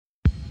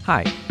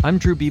Hi, I'm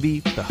Drew Beebe,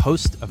 the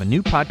host of a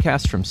new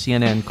podcast from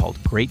CNN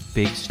called Great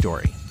Big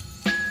Story.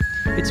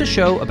 It's a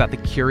show about the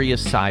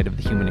curious side of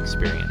the human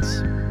experience.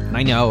 And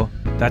I know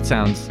that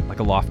sounds like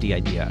a lofty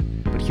idea,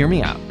 but hear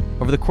me out.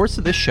 Over the course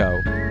of this show,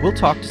 we'll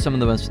talk to some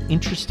of the most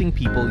interesting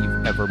people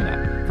you've ever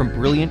met, from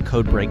brilliant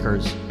code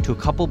breakers to a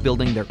couple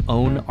building their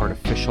own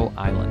artificial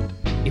island.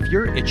 If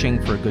you're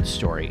itching for a good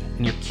story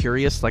and you're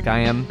curious like I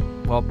am,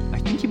 well, I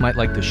think you might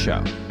like this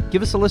show.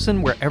 Give us a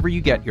listen wherever you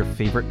get your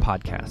favorite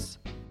podcasts.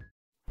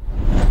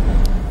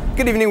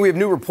 Good evening. We have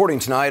new reporting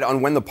tonight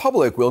on when the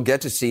public will get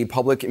to see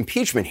public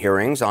impeachment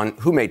hearings on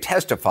who may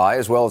testify,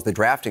 as well as the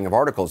drafting of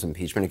articles of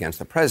impeachment against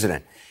the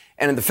president.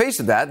 And in the face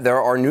of that,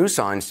 there are new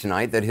signs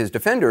tonight that his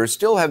defenders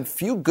still have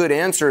few good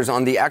answers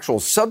on the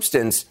actual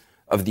substance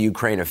of the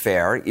Ukraine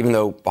affair, even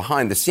though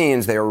behind the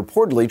scenes they are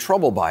reportedly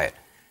troubled by it.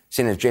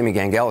 CNN's Jamie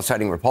Gangel is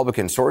citing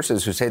Republican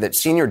sources who say that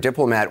senior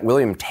diplomat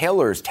William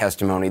Taylor's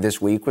testimony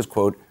this week was,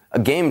 quote, a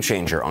game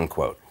changer,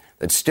 unquote,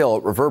 that's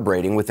still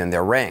reverberating within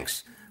their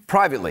ranks.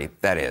 Privately,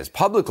 that is.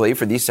 Publicly,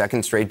 for the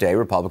second straight day,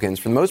 Republicans,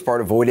 for the most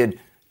part, avoided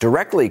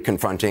directly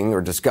confronting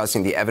or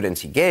discussing the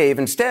evidence he gave.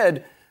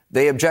 Instead,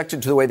 they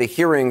objected to the way the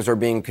hearings are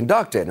being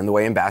conducted and the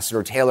way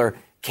Ambassador Taylor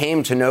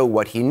came to know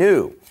what he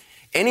knew.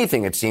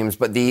 Anything, it seems,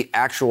 but the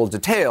actual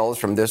details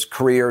from this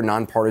career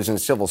nonpartisan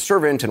civil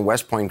servant and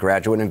West Point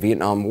graduate and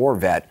Vietnam War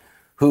vet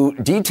who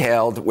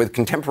detailed with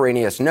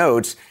contemporaneous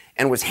notes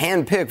and was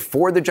handpicked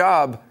for the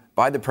job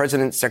by the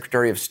president's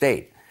Secretary of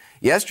State.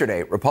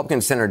 Yesterday,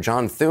 Republican Senator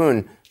John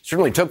Thune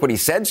certainly took what he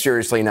said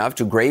seriously enough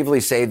to gravely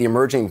say the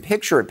emerging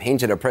picture it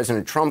painted of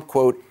President Trump,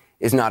 quote,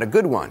 is not a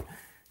good one.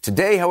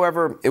 Today,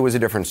 however, it was a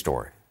different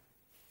story.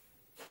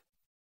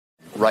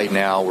 Right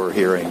now, we're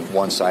hearing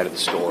one side of the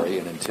story,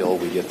 and until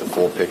we get the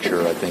full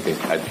picture, I think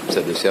I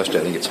said this yesterday,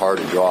 I think it's hard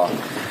to draw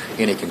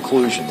any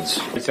conclusions.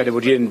 You said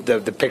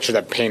the picture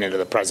that painted of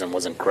the president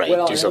wasn't great.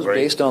 Well, it was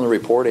based on the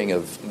reporting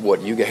of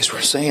what you guys were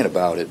saying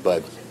about it,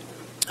 but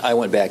I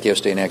went back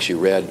yesterday and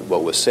actually read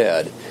what was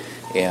said.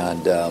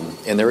 And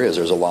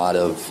there's a lot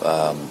of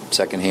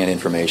secondhand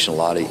information, a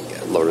lot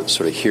of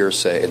sort of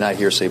hearsay, not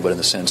hearsay, but in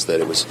the sense that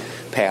it was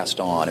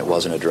passed on. It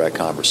wasn't a direct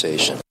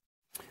conversation.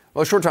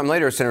 Well, a short time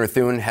later, Senator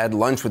Thune had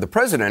lunch with the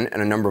president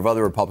and a number of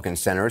other Republican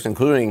senators,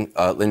 including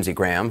Lindsey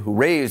Graham, who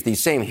raised the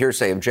same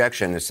hearsay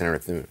objection as Senator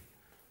Thune.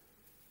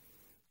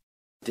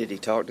 Did he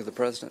talk to the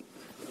president?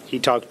 He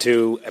talked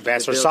to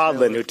Ambassador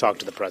Sondland, who talked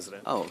to the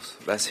president. Oh,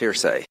 that's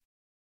hearsay.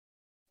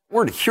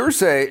 Word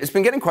hearsay has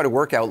been getting quite a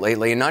workout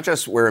lately, and not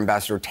just where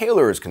Ambassador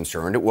Taylor is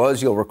concerned. It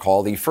was, you'll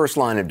recall, the first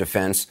line of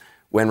defense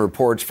when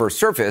reports first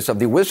surfaced of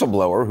the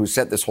whistleblower who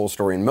set this whole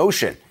story in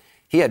motion.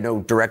 He had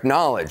no direct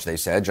knowledge, they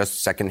said,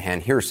 just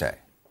secondhand hearsay.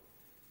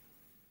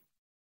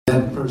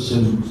 That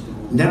person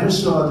never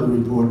saw the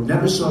report,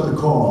 never saw the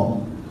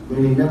call,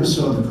 meaning never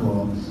saw the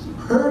call,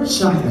 heard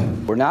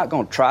something. We're not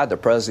going to try the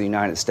president of the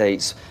United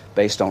States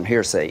based on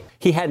hearsay.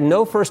 He had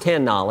no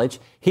firsthand knowledge.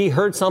 He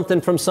heard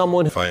something from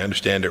someone. If I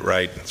understand it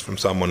right, it's from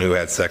someone who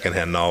had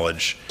secondhand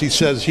knowledge. He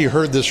says he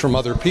heard this from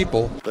other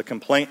people. The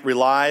complaint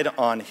relied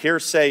on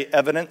hearsay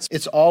evidence.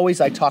 It's always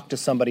I talked to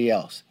somebody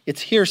else. It's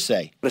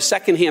hearsay. A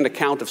secondhand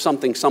account of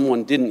something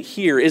someone didn't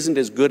hear isn't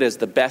as good as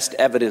the best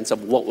evidence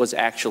of what was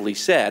actually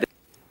said.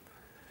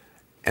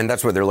 And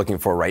that's what they're looking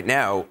for right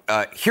now.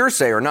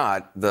 Hearsay or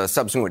not, the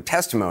subsequent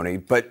testimony,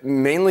 but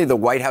mainly the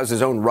White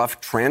House's own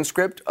rough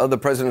transcript of the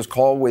president's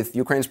call with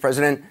Ukraine's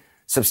president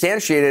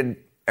substantiated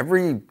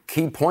every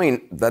key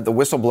point that the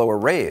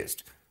whistleblower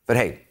raised. But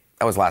hey,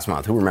 that was last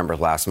month. Who remembers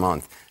last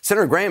month?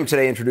 Senator Graham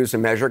today introduced a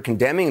measure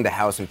condemning the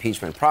House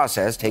impeachment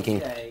process,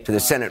 taking to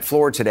the Senate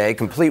floor today,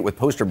 complete with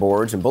poster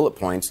boards and bullet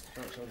points.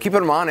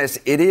 Keeping him honest,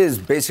 it is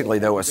basically,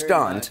 though, a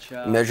stunt.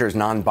 The measure is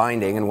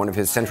non-binding, and one of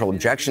his central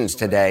objections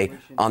today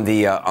on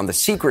the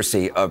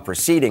secrecy of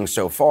proceedings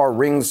so far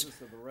rings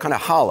kind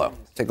of hollow.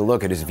 Take a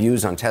look at his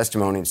views on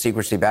testimony and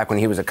secrecy back when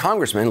he was a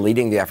congressman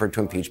leading the effort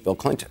to impeach Bill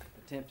Clinton.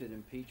 Attempted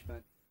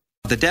impeachment.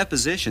 The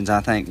depositions, I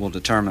think, will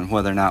determine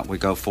whether or not we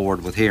go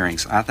forward with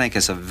hearings. I think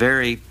it's a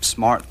very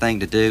smart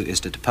thing to do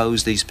is to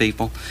depose these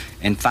people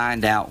and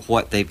find out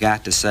what they've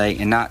got to say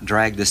and not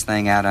drag this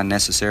thing out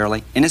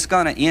unnecessarily. And it's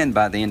going to end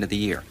by the end of the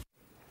year.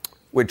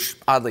 Which,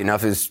 oddly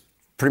enough, is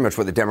pretty much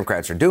what the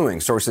Democrats are doing.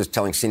 Sources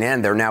telling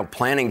CNN they're now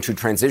planning to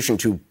transition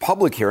to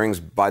public hearings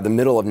by the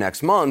middle of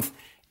next month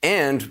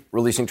and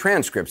releasing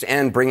transcripts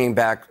and bringing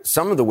back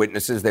some of the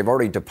witnesses they've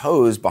already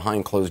deposed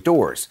behind closed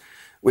doors,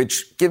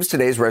 which gives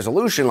today's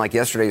resolution, like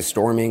yesterday's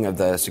storming of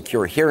the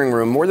secure hearing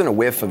room, more than a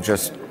whiff of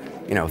just,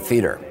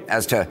 theater.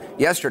 As to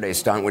yesterday's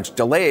stunt, which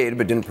delayed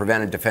but didn't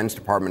prevent a Defense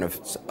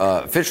Department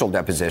official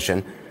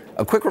deposition,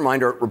 a quick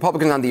reminder,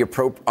 Republicans on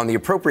the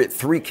appropriate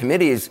three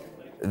committees,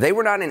 they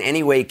were not in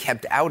any way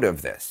kept out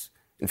of this.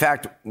 In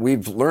fact,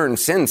 we've learned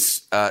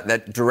since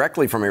that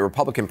directly from a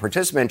Republican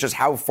participant just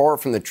how far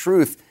from the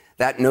truth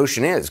that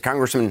notion is.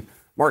 Congressman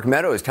Mark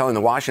Meadows is telling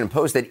the Washington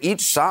Post that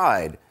each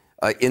side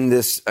in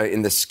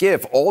the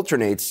skiff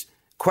alternates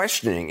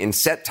questioning in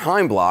set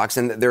time blocks,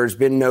 and that there's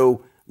been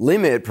no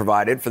limit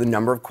provided for the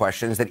number of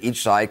questions that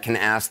each side can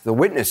ask the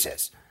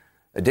witnesses.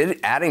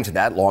 Adding to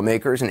that,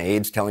 lawmakers and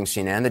aides telling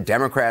CNN that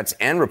Democrats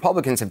and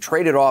Republicans have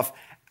traded off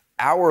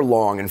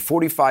hour-long and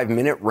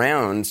 45-minute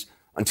rounds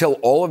until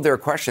all of their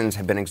questions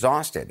have been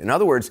exhausted. In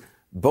other words,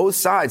 both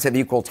sides have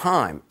equal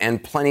time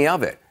and plenty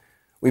of it.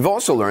 We've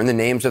also learned the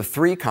names of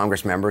 3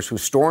 Congress members who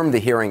stormed the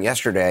hearing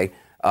yesterday,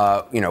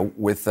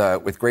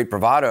 with great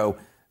bravado.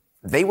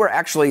 They were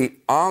actually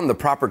on the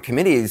proper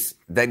committees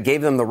that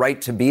gave them the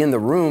right to be in the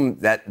room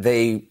that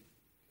they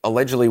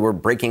allegedly were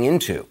breaking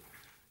into.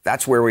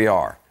 That's where we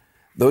are.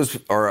 Those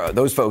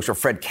folks are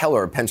Fred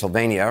Keller of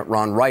Pennsylvania,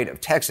 Ron Wright of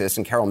Texas,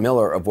 and Carol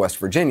Miller of West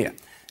Virginia.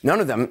 None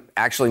of them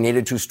actually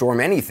needed to storm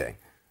anything.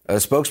 A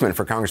spokesman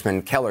for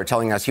Congressman Keller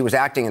telling us he was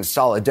acting in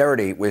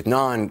solidarity with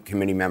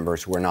non-committee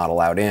members who were not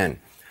allowed in.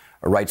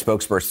 A Wright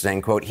spokesperson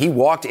saying, quote, he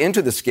walked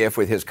into the skiff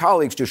with his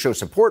colleagues to show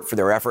support for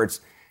their efforts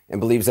and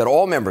believes that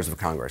all members of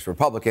Congress,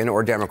 Republican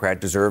or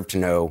Democrat, deserve to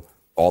know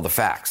all the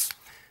facts.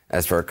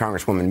 As for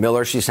Congresswoman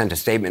Miller, she sent a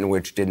statement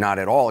which did not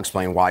at all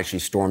explain why she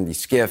stormed the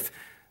skiff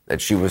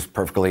that she was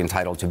perfectly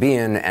entitled to be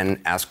in and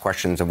ask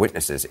questions of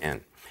witnesses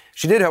in.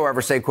 She did,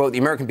 however, say, quote, the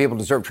American people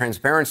deserve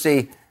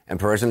transparency and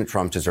President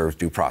Trump deserves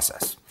due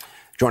process.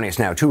 Joining us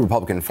now, 2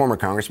 Republican former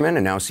congressmen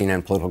and now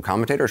CNN political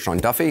commentator Sean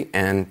Duffy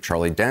and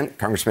Charlie Dent.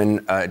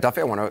 Congressman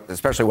Duffy, I want to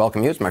especially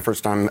welcome you. It's my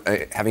first time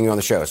having you on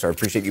the show, so I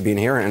appreciate you being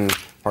here and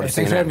part of CNN.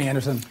 Thanks for having me,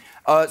 Anderson.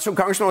 So,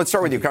 Congressman, let's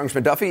start with you.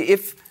 Congressman Duffy,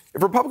 if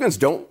Republicans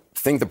don't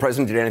think the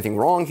president did anything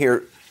wrong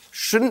here,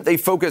 shouldn't they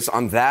focus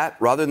on that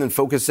rather than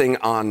focusing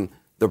on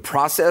the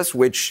process,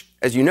 which,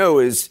 as you know,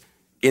 is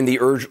in the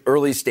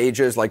early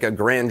stages, like a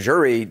grand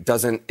jury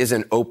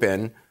isn't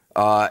open.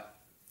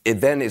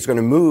 It then is going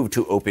to move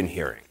to open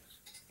hearing.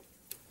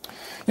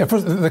 Yeah,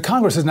 first, the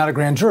Congress is not a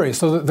grand jury.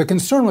 So the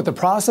concern with the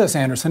process,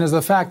 Anderson, is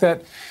the fact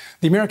that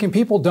the American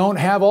people don't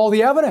have all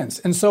the evidence.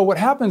 And so what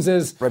happens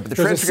is right, but the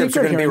transcripts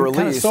are going to be released.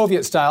 Kind of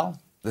Soviet style.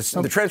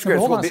 The transcripts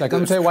hold on a second.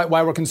 Let me tell you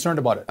why we're concerned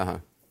about it. Uh-huh.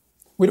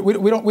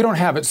 We don't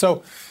have it.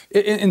 So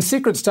in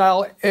secret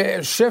style,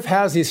 Schiff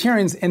has these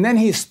hearings, and then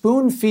he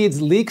spoon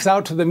feeds leaks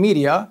out to the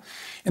media.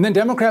 And then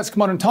Democrats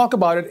come out and talk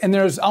about it, and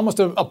there's almost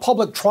a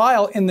public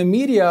trial in the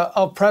media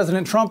of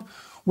President Trump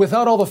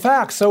without all the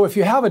facts. So if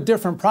you have a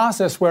different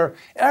process where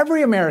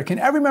every American,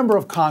 every member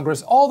of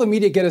Congress, all the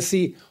media get to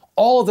see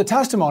all of the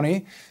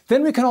testimony,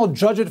 then we can all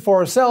judge it for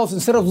ourselves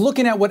instead of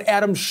looking at what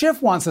Adam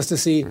Schiff wants us to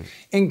see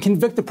and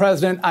convict the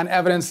president on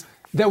evidence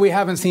that we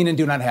haven't seen and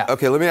do not have.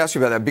 Okay, let me ask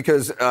you about that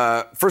because,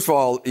 first of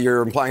all,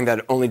 you're implying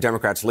that only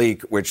Democrats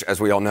leak, which, as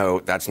we all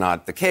know, that's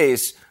not the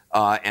case.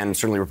 And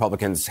certainly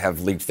Republicans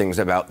have leaked things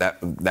about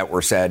that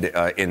were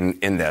said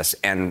in this.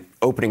 And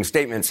opening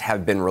statements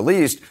have been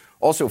released.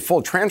 Also,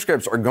 full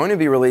transcripts are going to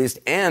be released,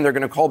 and they're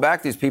going to call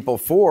back these people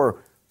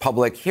for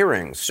public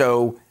hearings.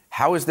 So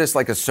how is this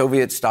like a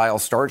Soviet-style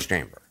starch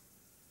chamber?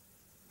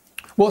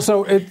 Well,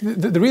 so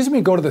the reason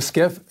we go to the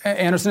skiff,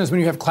 Anderson, is when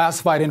you have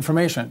classified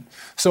information.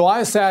 So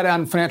I sat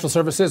on financial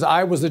services.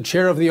 I was the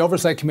chair of the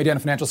Oversight Committee on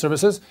Financial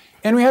Services,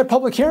 and we had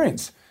public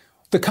hearings.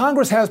 The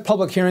Congress has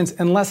public hearings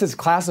unless it's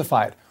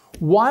classified.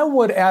 Why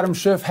would Adam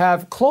Schiff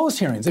have closed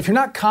hearings? If you're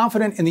not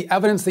confident in the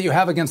evidence that you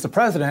have against the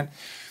president,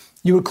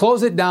 you would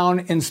close it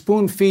down and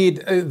spoon feed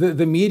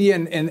the media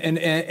and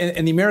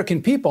the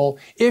American people.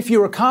 If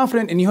you were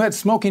confident and you had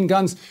smoking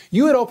guns,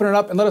 you would open it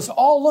up and let us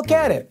all look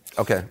at it.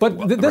 Okay.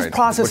 But this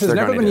process has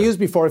never been used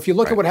before. If you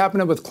look at what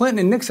happened with Clinton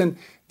and Nixon,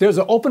 there's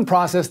an open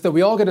process that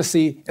we all get to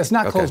see. It's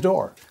not closed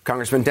door.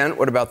 Congressman Dent,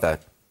 what about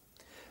that?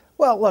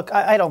 Well, look,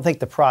 I don't think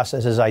the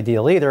process is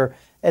ideal either,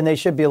 and they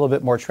should be a little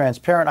bit more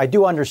transparent. I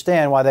do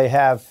understand why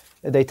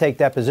they take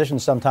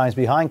depositions sometimes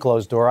behind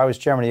closed door. I was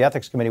chairman of the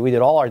Ethics Committee. We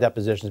did all our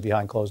depositions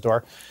behind closed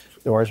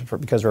doors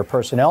because there are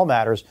personnel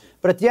matters.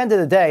 But at the end of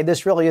the day,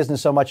 this really isn't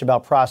so much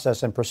about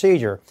process and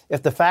procedure.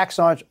 If the facts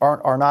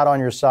are not on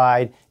your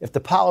side, if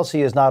the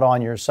policy is not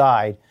on your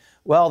side,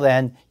 well,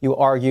 then you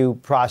argue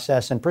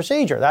process and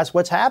procedure. That's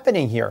what's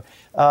happening here.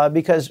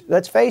 Because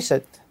let's face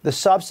it, the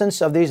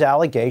substance of these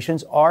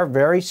allegations are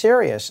very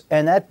serious.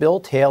 And that Bill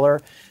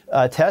Taylor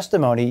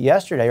testimony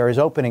yesterday, or his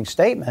opening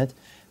statement,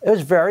 it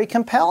was very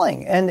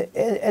compelling.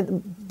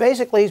 And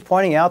basically he's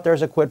pointing out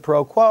there's a quid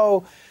pro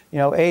quo.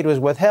 Aid was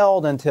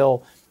withheld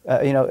until,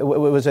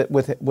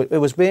 it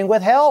was being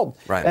withheld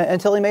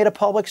until he made a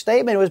public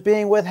statement. It was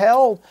being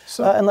withheld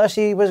unless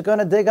he was going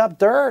to dig up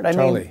dirt. I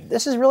mean,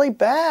 this is really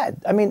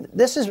bad. I mean,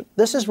 this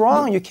is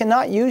wrong. You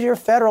cannot use your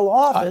federal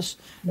office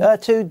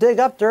to dig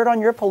up dirt on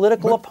your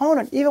political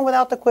opponent, even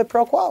without the quid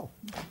pro quo.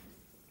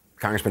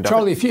 Congressman Duffy.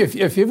 Charlie,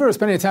 if you've ever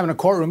spent any time in a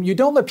courtroom, you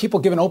don't let people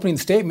give an opening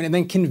statement and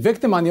then convict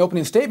them on the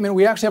opening statement.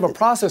 We actually have a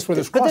process where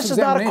there's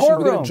cross-examination.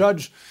 We're going to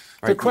judge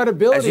the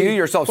credibility. As you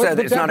yourself said,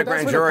 it's not a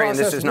grand jury and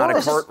this is not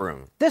a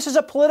courtroom. This is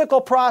a political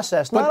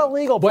process, not a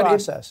legal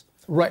process.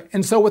 Right.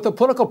 And so with the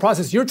political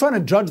process, you're trying to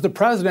judge the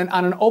president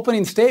on an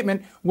opening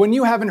statement when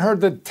you haven't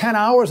heard the 10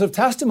 hours of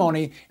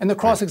testimony and the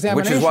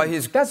cross-examination. Which is why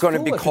he's going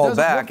to be called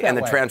back and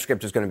the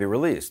transcript is going to be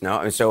released. No,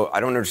 I mean, so I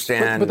don't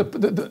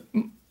understand.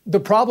 The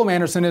problem,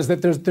 Anderson, is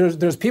that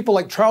there's people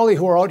like Charlie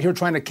who are out here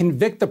trying to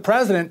convict the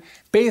president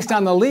based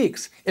on the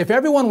leaks. If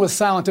everyone was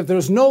silent, if there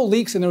was no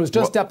leaks and there was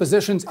just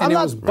depositions and it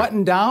was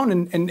buttoned down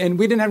and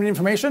we didn't have any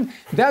information,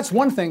 that's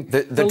one thing.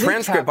 The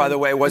transcript, by the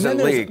way,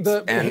 wasn't leaked,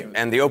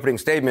 and the opening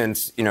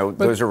statements,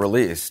 those are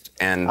released.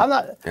 And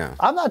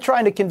I'm not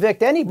trying to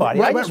convict anybody.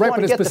 Right, I just but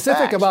want to it's get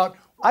specific the facts.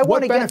 about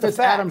what benefits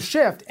Adam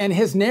Schiff, and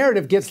his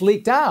narrative gets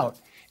leaked out.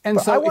 And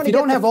so if you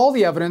don't have all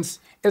the evidence,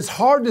 it's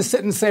hard to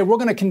sit and say we're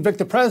going to convict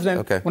the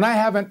president when I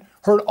haven't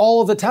heard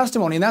all of the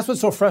testimony. And that's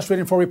what's so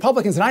frustrating for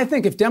Republicans. And I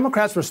think if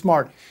Democrats were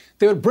smart,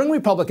 they would bring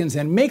Republicans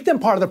in, make them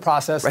part of the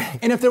process. Right.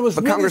 And if there was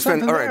really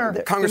something there,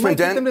 they might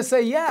get them to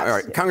say yes. All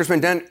right, Congressman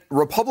Dent,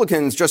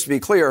 Republicans, just to be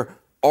clear,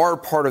 are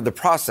part of the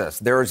process.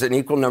 There is an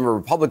equal number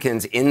of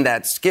Republicans in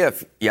that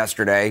skiff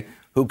yesterday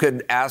who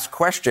could ask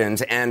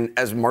questions. And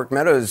as Mark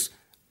Meadows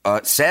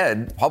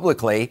said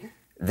publicly,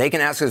 they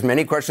can ask as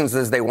many questions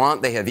as they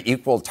want. They have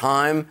equal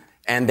time,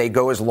 and they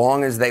go as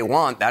long as they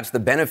want. That's the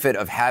benefit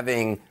of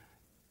having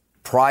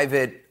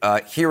private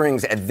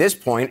hearings at this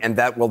point, and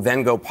that will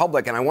then go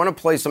public. And I want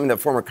to play something that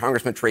former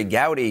Congressman Trey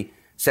Gowdy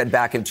said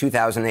back in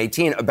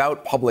 2018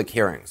 about public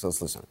hearings.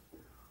 Let's listen.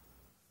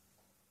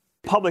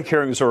 Public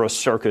hearings are a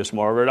circus,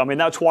 Margaret. I mean,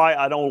 that's why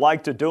I don't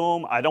like to do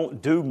them. I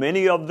don't do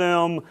many of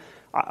them.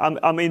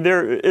 I mean,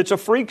 it's a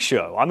freak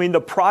show. I mean,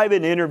 the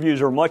private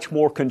interviews are much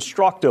more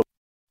constructive.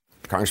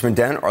 Congressman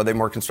Dent, are they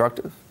more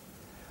constructive?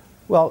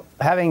 Well,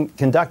 having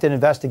conducted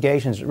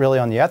investigations really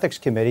on the Ethics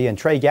Committee, and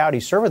Trey Gowdy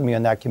served with me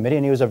on that committee,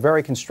 and he was a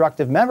very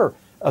constructive member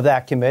of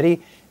that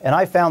committee. And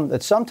I found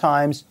that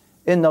sometimes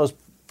in those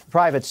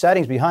private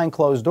settings behind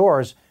closed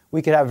doors,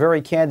 we could have very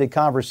candid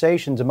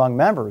conversations among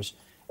members.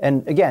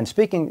 And again,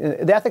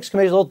 the Ethics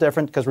Committee is a little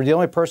different because we're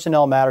dealing with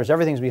personnel matters.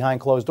 Everything's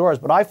behind closed doors.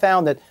 But I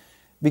found that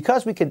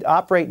because we could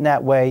operate in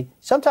that way,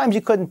 sometimes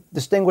you couldn't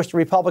distinguish the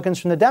Republicans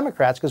from the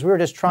Democrats because we were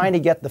just trying to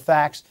get the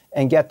facts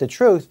and get the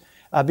truth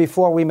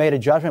before we made a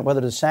judgment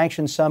whether to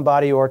sanction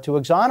somebody or to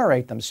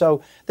exonerate them.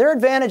 So there are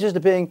advantages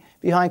to being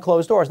behind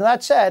closed doors. And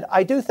that said,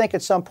 I do think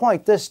at some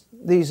point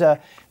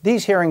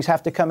these hearings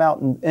have to come out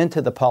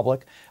into the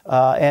public,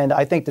 and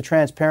I think the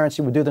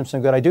transparency would do them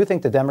some good. I do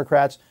think the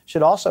Democrats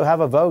should also have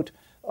a vote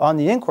on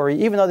the inquiry,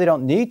 even though they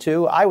don't need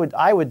to. I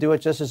would do it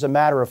just as a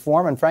matter of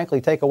form and, frankly,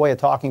 take away a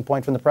talking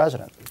point from the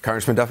president.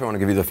 Congressman Duffy, I want to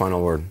give you the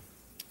final word.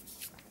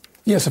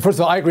 Yeah, so first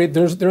of all, I agree.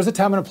 There's a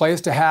time and a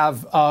place to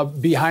have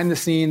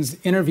behind-the-scenes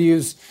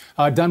interviews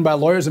done by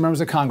lawyers and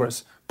members of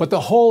Congress. But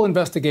the whole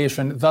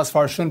investigation thus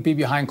far shouldn't be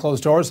behind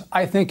closed doors.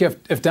 I think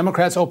if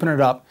Democrats open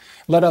it up,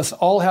 let us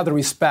all have the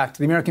respect,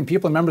 the American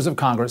people and members of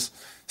Congress,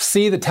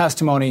 see the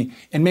testimony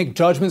and make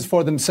judgments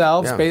for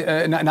themselves,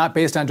 not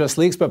based on just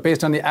leaks, but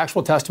based on the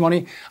actual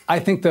testimony. I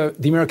think the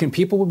American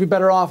people would be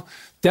better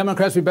off.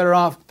 Democrats would be better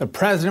off. The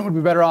president would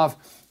be better off.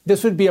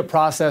 This would be a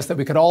process that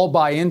we could all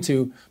buy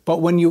into.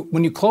 But when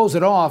you close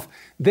it off,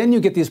 then you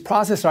get these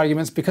process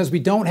arguments because we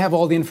don't have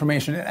all the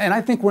information. And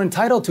I think we're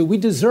entitled to. We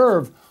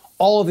deserve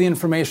all of the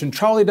information.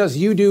 Charlie does,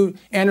 you do,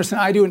 Anderson,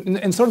 I do,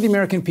 and so do the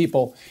American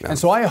people. Yeah. And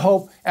so I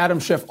hope Adam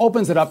Schiff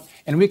opens it up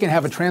and we can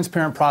have a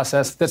transparent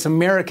process that's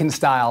American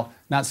style,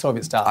 not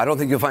Soviet style. I don't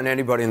think you'll find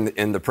anybody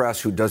in the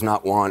press who does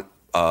not want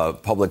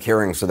public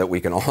hearings so that we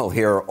can all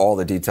hear all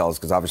the details,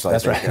 because obviously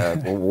that's I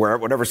think,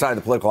 right. Whatever side of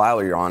the political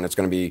aisle you're on, it's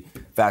going to be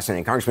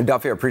fascinating. Congressman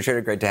Duffy, I appreciate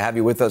it. Great to have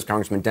you with us.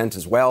 Congressman Dent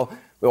as well.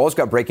 We also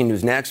got breaking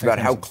news next about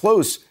how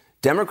close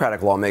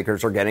Democratic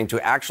lawmakers are getting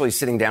to actually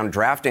sitting down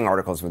drafting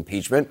articles of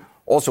impeachment.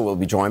 Also, we'll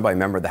be joined by a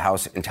member of the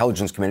House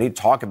Intelligence Committee to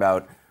talk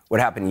about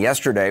what happened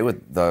yesterday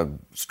with the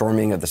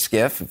storming of the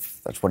skiff,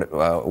 if that's what it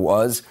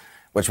was.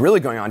 What's really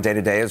going on day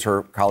to day as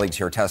her colleagues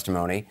hear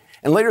testimony.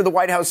 And later, the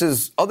White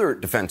House's other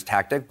defense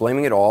tactic,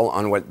 blaming it all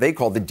on what they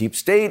call the deep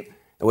state,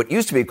 and what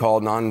used to be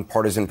called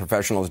nonpartisan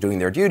professionals doing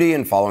their duty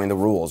and following the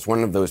rules.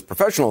 One of those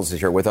professionals is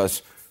here with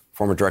us,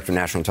 former Director of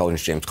National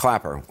Intelligence James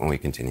Clapper, when we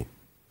continue.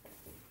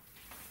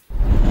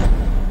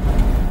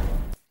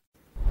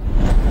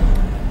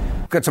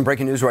 Got some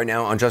breaking news right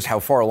now on just how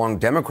far along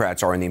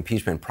Democrats are in the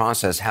impeachment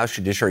process. House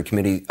Judiciary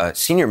Committee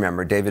senior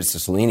member David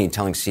Cicilline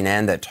telling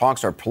CNN that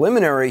talks are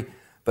preliminary,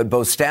 but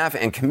both staff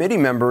and committee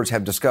members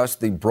have discussed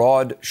the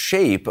broad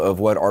shape of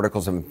what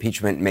articles of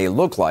impeachment may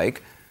look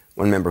like.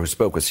 One member who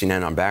spoke with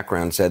CNN on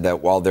Background said that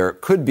while there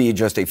could be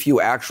just a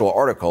few actual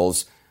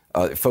articles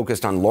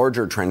focused on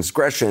larger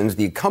transgressions,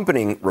 the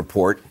accompanying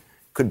report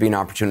could be an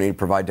opportunity to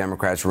provide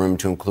Democrats room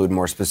to include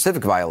more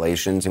specific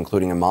violations,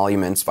 including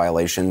emoluments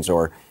violations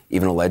or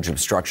even alleged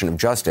obstruction of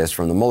justice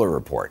from the Mueller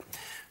report.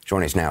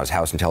 Joining us now is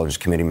House Intelligence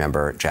Committee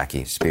member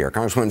Jackie Speer.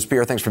 Congresswoman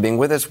Speer, thanks for being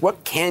with us.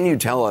 What can you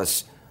tell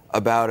us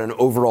about an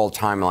overall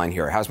timeline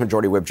here? House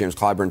Majority Whip James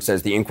Clyburn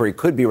says the inquiry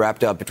could be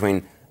wrapped up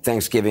between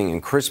Thanksgiving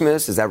and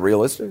Christmas. Is that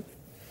realistic?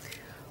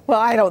 Well,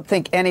 I don't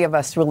think any of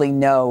us really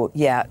know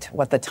yet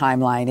what the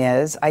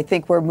timeline is. I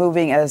think we're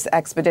moving as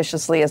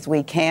expeditiously as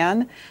we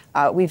can.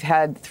 We've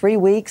had 3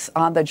 weeks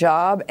on the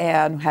job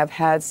and have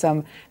had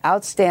some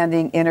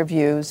outstanding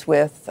interviews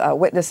with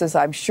witnesses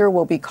I'm sure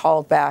will be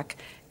called back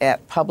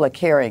at public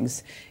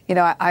hearings. You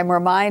know, I'm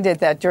reminded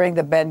that during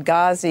the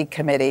Benghazi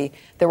committee,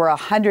 there were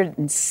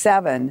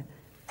 107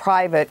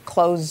 private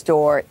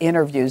closed-door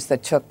interviews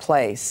that took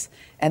place,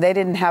 and they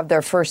didn't have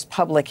their first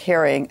public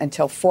hearing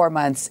until 4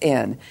 months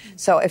in.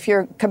 So if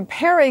you're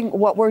comparing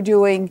what we're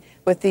doing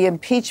with the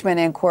impeachment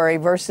inquiry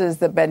versus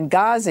the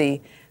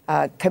Benghazi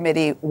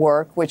committee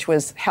work, which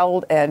was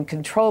held and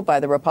controlled by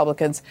the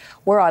Republicans,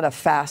 we're on a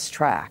fast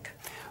track.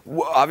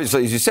 Well,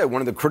 obviously, as you said,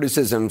 one of the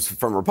criticisms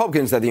from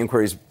Republicans that the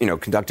inquiry is,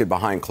 conducted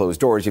behind closed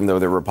doors, even though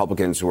there are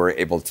Republicans who are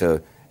able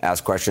to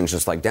ask questions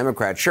just like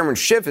Democrats. Chairman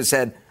Schiff has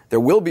said there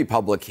will be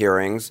public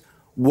hearings.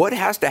 What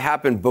has to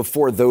happen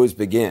before those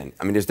begin?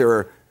 I mean, is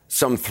there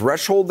some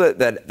threshold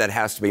that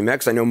has to be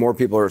met? 'Cause I know more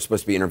people are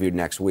supposed to be interviewed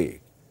next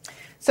week.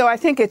 So I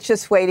think it's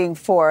just waiting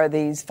for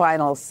these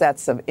final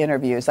sets of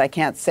interviews. I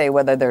can't say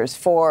whether there's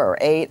 4 or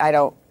 8. I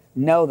don't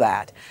know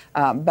that.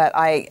 But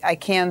I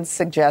can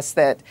suggest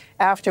that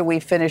after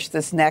we finish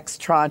this next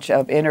tranche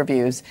of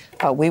interviews,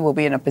 we will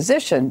be in a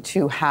position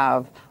to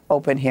have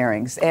open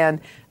hearings.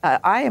 And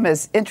I am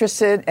as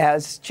interested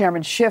as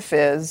Chairman Schiff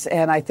is,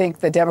 and I think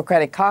the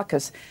Democratic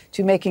caucus,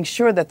 to making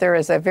sure that there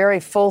is a very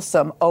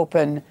fulsome,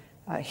 open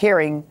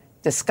hearing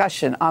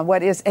discussion on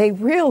what is a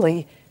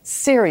really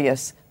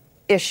serious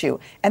issue.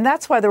 And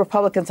that's why the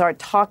Republicans aren't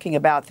talking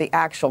about the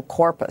actual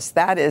corpus.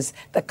 That is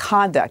the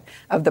conduct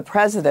of the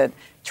president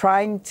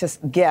trying to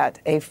get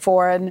a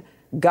foreign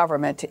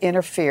government to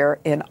interfere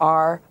in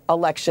our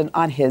election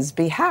on his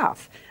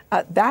behalf.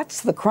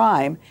 That's the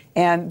crime,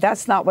 and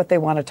that's not what they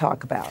want to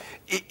talk about.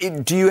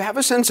 Do you have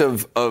a sense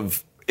of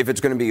if it's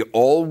going to be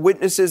all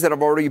witnesses that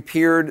have already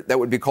appeared that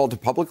would be called to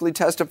publicly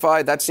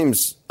testify? That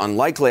seems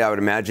unlikely, I would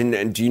imagine.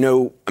 And do you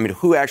know,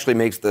 who actually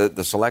makes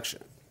the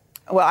selection?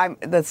 Well,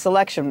 the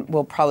selection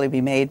will probably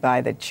be made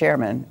by the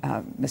chairman,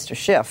 Mr.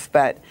 Schiff,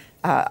 but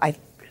I'm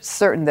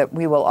certain that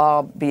we will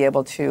all be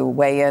able to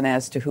weigh in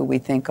as to who we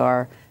think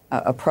are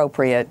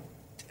appropriate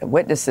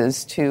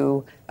witnesses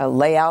to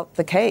lay out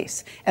the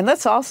case. And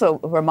let's also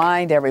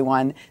remind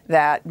everyone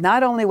that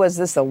not only was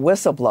this a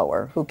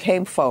whistleblower who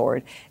came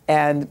forward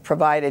and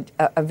provided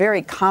a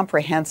very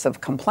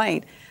comprehensive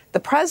complaint, the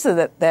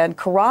president then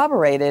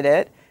corroborated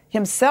it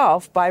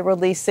himself by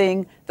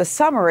releasing the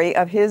summary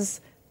of his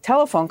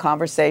telephone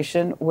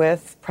conversation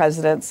with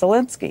President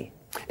Zelensky.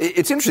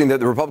 It's interesting that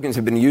the Republicans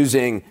have been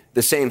using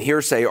the same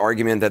hearsay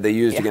argument that they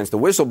used against the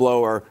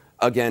whistleblower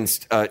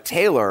against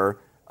Taylor.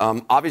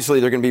 Obviously,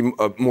 there are going to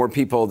be more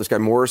people. This guy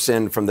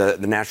Morrison from the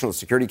National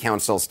Security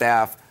Council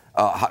staff,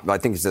 I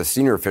think he's a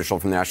senior official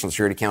from the National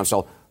Security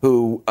Council,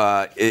 who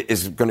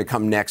is going to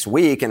come next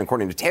week, and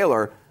according to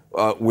Taylor,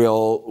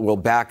 will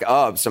back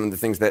up some of the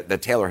things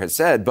that Taylor has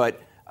said. But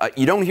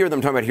you don't hear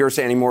them talking about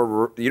hearsay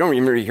anymore. You don't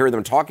even hear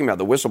them talking about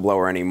the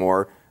whistleblower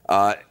anymore.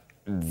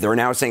 They're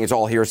now saying it's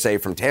all hearsay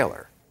from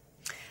Taylor.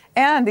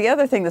 And the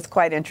other thing that's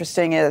quite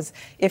interesting is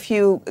if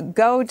you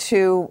go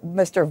to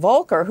Mr.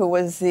 Volker, who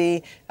was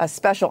the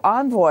special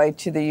envoy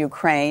to the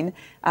Ukraine,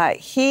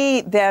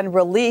 he then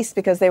released,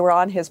 because they were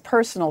on his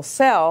personal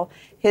cell,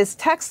 his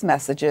text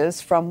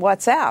messages from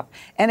WhatsApp.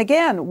 And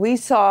again, we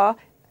saw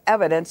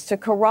evidence to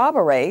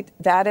corroborate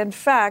that, in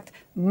fact,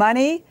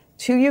 money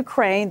to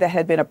Ukraine that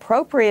had been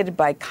appropriated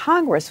by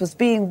Congress was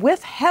being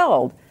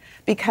withheld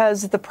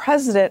because the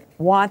president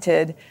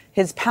wanted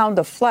his pound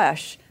of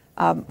flesh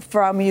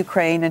from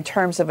Ukraine in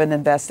terms of an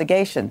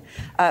investigation,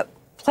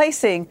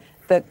 placing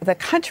the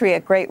country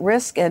at great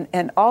risk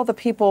and all the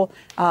people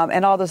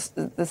and all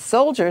the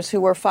soldiers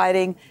who were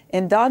fighting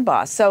in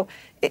Donbass. So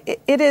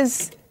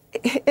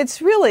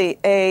it's really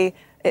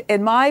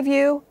in my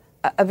view,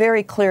 a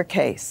very clear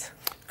case.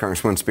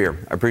 Congresswoman Speer,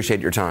 I appreciate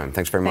your time.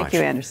 Thanks very much. Thank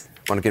you, Anderson.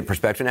 I want to get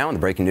perspective now on the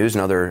breaking news.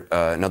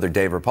 Another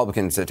day of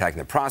Republicans attacking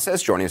the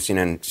process. Joining us,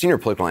 CNN senior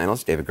political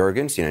analyst David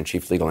Gergen, CNN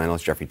chief legal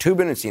analyst Jeffrey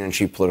Toobin, and CNN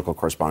chief political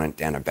correspondent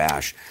Dana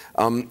Bash.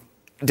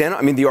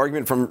 Dana, the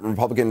argument from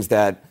Republicans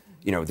that,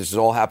 this is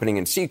all happening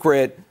in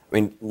secret.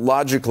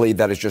 Logically,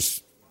 that is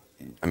just,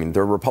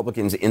 there are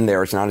Republicans in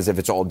there. It's not as if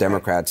it's all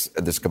Democrats,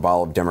 this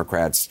cabal of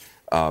Democrats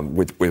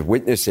with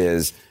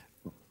witnesses.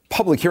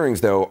 Public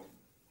hearings, though,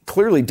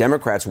 clearly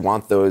Democrats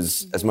want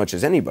those as much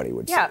as anybody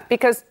would say. Yeah,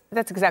 because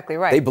that's exactly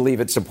right. They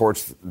believe it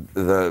supports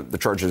the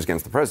charges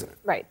against the president.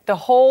 Right. The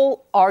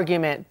whole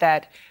argument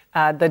that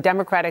the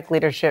Democratic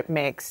leadership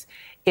makes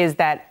is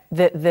that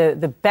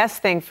the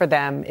best thing for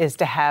them is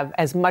to have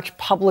as much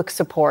public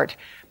support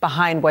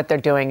behind what they're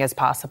doing as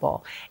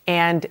possible.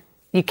 And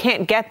you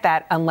can't get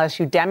that unless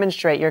you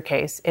demonstrate your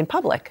case in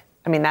public.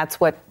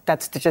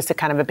 That's just a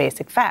kind of a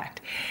basic fact.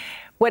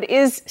 What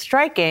is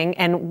striking,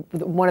 and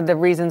one of the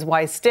reasons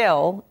why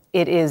still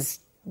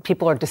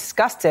people are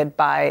disgusted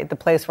by the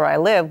place where I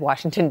live,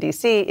 Washington,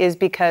 D.C., is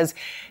because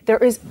there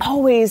is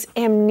always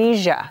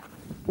amnesia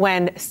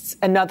when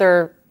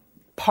another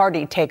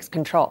party takes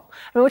control.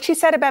 What she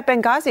said about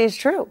Benghazi is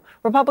true.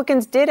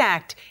 Republicans did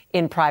act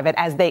in private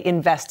as they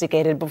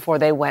investigated before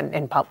they went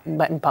in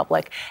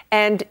public.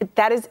 And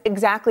that is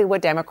exactly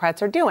what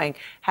Democrats are doing.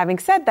 Having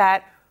said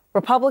that,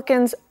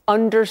 Republicans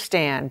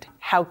understand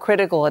how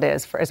critical it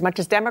is. For as much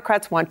as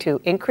Democrats want to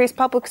increase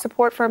public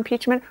support for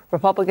impeachment,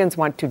 Republicans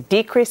want to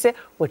decrease it,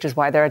 which is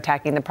why they're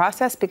attacking the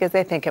process, because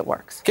they think it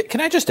works. Can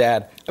I just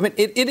add? I mean,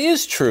 it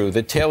is true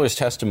that Taylor's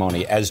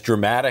testimony, as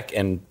dramatic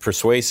and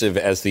persuasive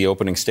as the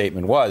opening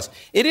statement was,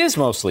 it is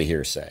mostly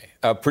hearsay.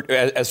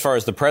 As far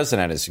as the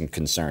president is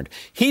concerned,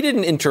 he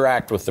didn't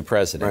interact with the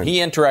president. Right. He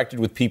interacted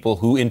with people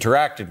who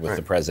interacted with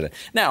the president.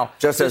 Now,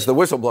 just as the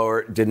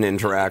whistleblower didn't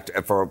interact,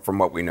 from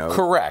what we know.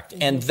 Correct.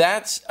 And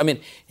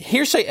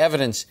hearsay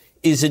evidence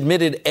is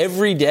admitted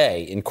every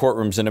day in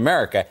courtrooms in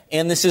America,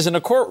 and this isn't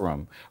a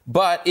courtroom.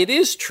 But it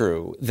is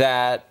true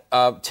that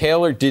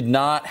Taylor did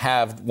not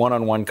have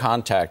one-on-one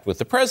contact with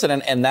the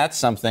president, and that's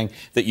something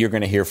that you're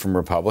going to hear from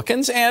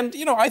Republicans. And,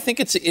 I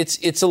think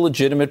it's a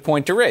legitimate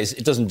point to raise.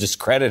 It doesn't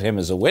discredit him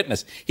as a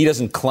witness. He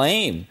doesn't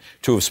claim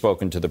to have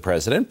spoken to the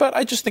president, but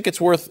I just think it's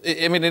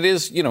it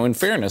is, in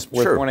fairness,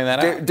 worth pointing that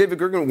out. David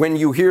Gergen, when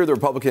you hear the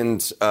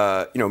Republicans,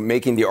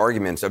 making the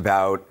arguments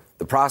about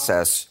the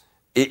process,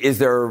 is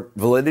there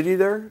validity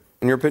there,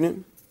 in your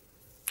opinion?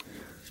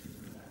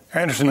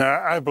 Anderson,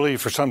 I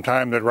believe for some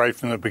time that right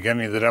from the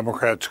beginning the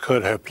Democrats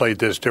could have played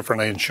this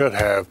differently and should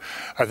have.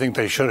 I think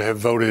they should have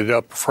voted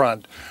up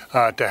front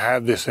to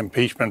have this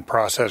impeachment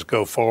process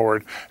go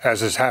forward,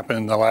 as has happened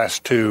in the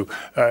last two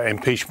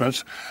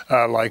impeachments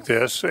like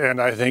this.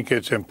 And I think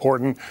it's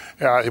important.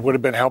 It would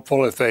have been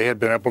helpful if they had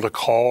been able to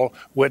call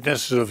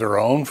witnesses of their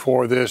own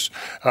for this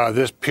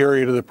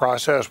period of the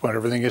process when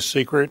everything is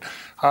secret.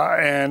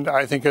 And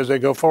I think as they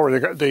go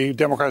forward, the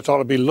Democrats ought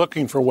to be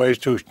looking for ways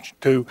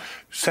to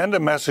send a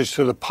message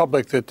to the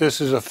public that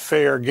this is a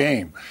fair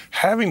game.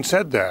 Having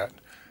said that,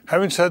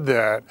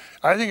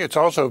 I think it's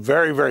also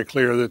very, very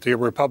clear that the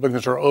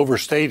Republicans are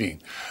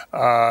overstating,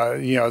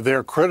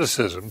 their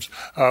criticisms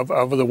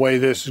of the way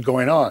this is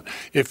going on.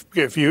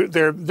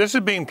 This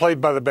is being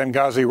played by the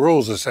Benghazi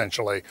rules,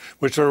 essentially,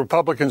 which the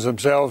Republicans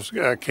themselves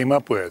came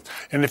up with.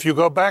 And if you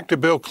go back to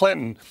Bill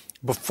Clinton,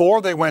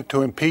 before they went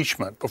to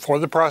impeachment, before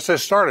the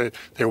process started,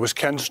 there was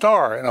Ken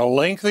Starr and a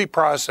lengthy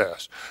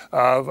process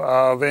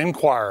of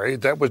inquiry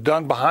that was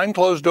done behind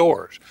closed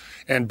doors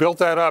and built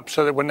that up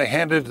so that when they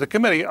handed it to the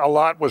committee, a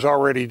lot was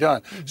already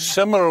done. Mm-hmm.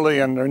 Similarly,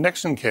 in the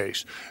Nixon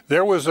case,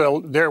 there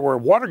were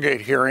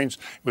Watergate hearings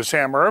with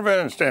Sam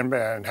Ervin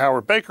and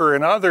Howard Baker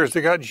and others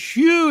that got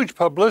huge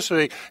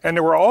publicity, and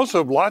there were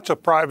also lots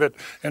of private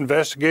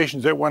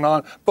investigations that went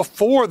on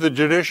before the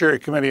Judiciary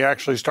Committee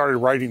actually started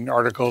writing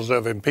articles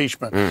of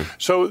impeachment.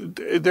 So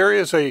there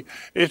is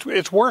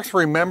it's worth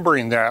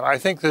remembering that. I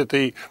think that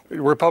the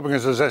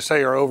Republicans, as I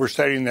say, are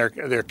overstating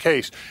their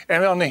case.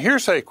 And on the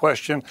hearsay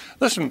question,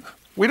 listen,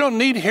 we don't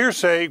need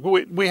hearsay.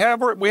 We have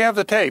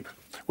the tape.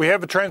 We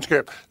have a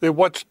transcript.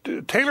 What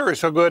Taylor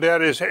is so good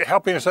at is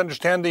helping us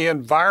understand the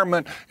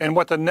environment and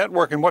what the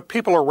network and what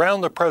people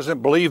around the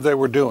president believe they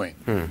were doing.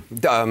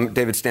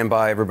 David, stand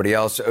by. Everybody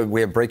else,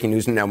 we have breaking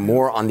news now.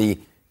 More on the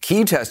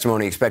key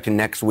testimony expected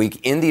next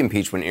week in the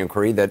impeachment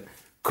inquiry that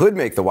could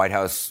make the White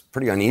House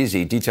pretty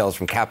uneasy. Details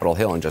from Capitol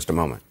Hill in just a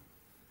moment.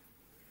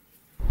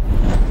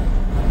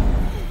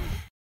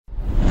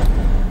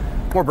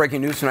 More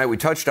breaking news tonight. We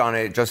touched on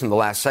it just in the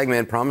last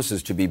segment.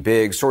 Promises to be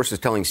big. Sources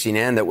telling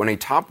CNN that when a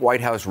top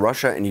White House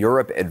Russia and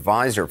Europe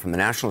advisor from the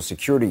National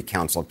Security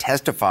Council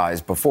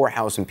testifies before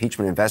House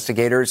impeachment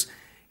investigators,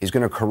 he's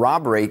going to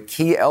corroborate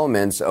key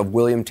elements of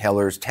William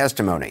Taylor's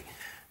testimony.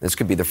 This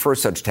could be the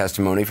first such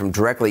testimony from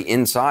directly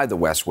inside the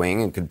West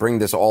Wing and could bring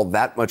this all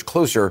that much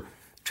closer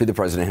to the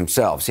president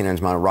himself.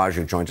 CNN's Manu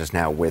Raju joins us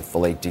now with the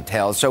late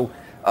details. So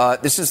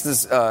this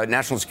is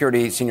National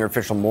Security senior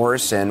official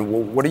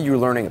Morrison. What are you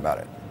learning about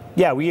it?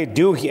 Yeah, we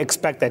do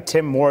expect that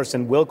Tim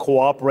Morrison will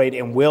cooperate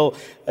and will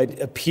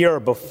appear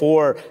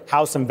before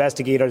House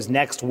investigators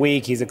next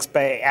week. He's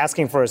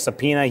asking for a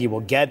subpoena. He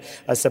will get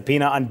a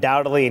subpoena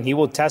undoubtedly, and he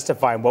will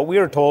testify. And what we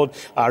are told,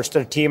 our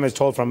team is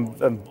told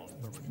from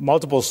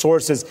multiple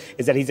sources,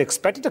 is that he's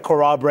expected to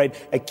corroborate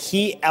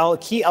key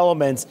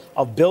elements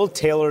of Bill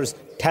Taylor's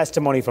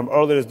testimony from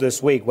earlier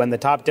this week when the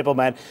top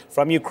diplomat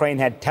from Ukraine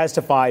had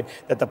testified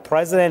that the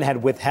president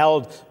had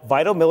withheld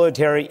vital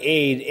military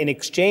aid in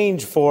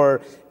exchange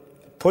for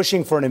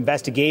pushing for an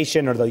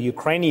investigation, or the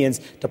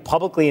Ukrainians to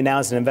publicly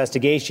announce an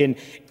investigation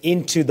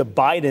into the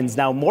Bidens.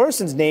 Now,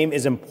 Morrison's name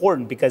is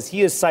important because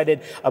he is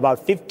cited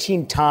about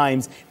 15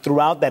 times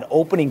throughout that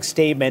opening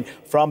statement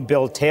from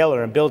Bill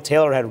Taylor. And Bill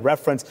Taylor had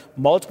referenced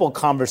multiple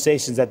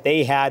conversations that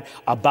they had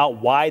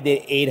about why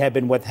the aid had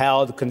been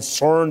withheld,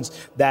 concerns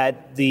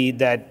that the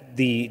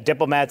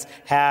diplomats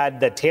had,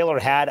 that Taylor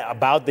had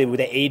about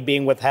the aid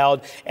being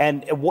withheld.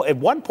 And at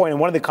one point in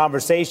one of the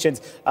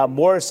conversations,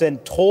 Morrison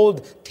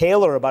told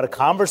Taylor about a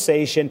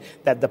conversation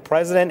that the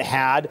president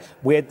had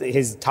with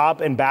his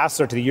top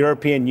ambassador to the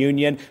European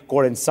Union,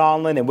 Gordon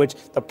Sondland, in which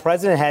the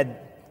president had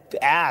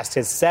asked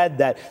has said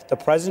that the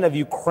president of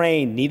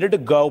Ukraine needed to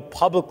go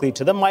publicly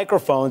to the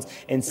microphones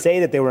and say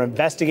that they were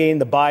investigating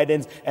the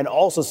Bidens and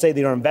also say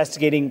they were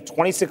investigating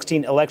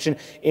 2016 election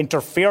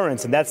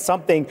interference. And that's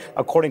something,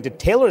 according to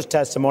Taylor's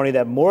testimony,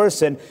 that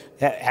Morrison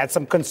had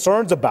some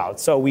concerns about.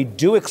 So we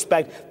do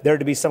expect there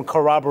to be some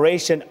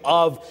corroboration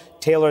of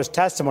Taylor's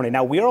testimony.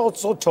 Now, we are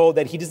also told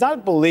that he does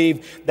not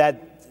believe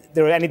that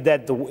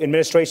that the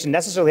administration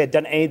necessarily had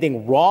done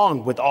anything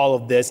wrong with all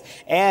of this.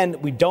 And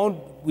we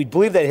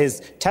believe that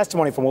his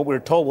testimony, from what we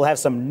were told, will have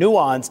some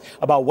nuance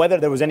about whether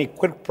there was any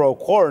quid pro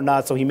quo or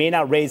not. So he may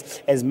not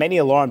raise as many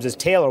alarms as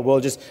Taylor.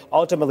 We'll just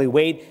ultimately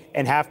wait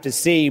and have to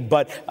see.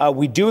 But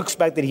we do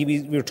expect that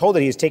we were told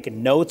that he has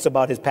taken notes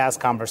about his past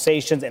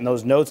conversations, and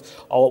those notes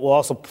will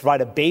also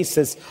provide a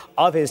basis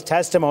of his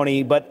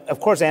testimony. But of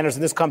course,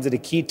 Anderson, this comes at a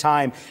key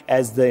time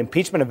as the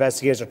impeachment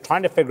investigators are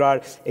trying to figure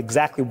out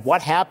exactly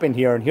what happened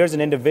here. And here's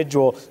an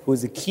individual who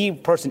is a key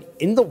person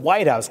in the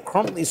White House,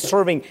 currently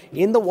serving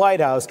in the White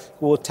House,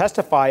 who will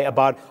testify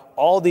about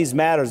all these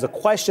matters. The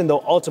question,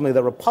 though, ultimately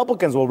the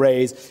Republicans will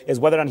raise is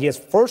whether or not he has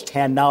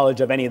firsthand knowledge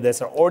of any of this.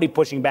 They're already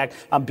pushing back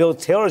on Bill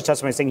Taylor's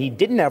testimony, saying he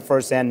didn't have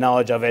firsthand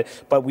knowledge of it.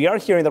 But we are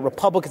hearing that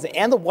Republicans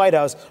and the White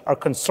House are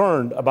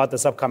concerned about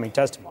this upcoming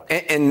testimony.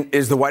 And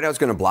is the White House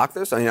going to block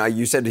this? I mean,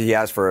 you said he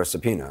asked for a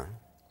subpoena.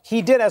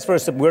 He did ask for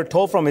a we're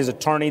told from his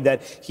attorney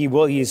that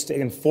he's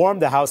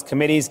informed the House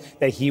committees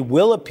that he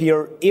will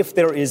appear if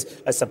there is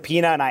a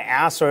subpoena. And I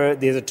asked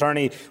his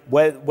attorney,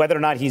 whether or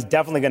not he's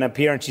definitely going to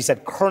appear. And she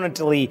said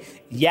currently,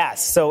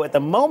 yes. So at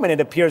the moment, it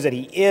appears that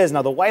he is.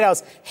 Now, the White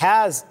House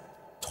has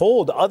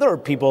told other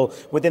people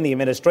within the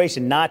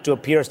administration not to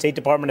appear, State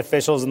Department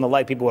officials and the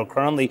like, people who are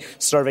currently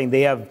serving.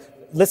 They have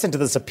listened to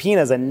the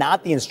subpoenas and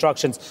not the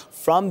instructions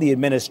from the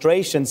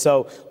administration.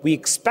 So we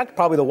expect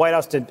probably the White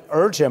House to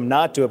urge him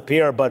not to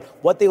appear. But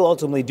what they will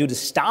ultimately do to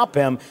stop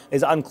him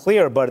is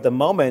unclear. But at the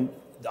moment,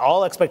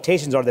 all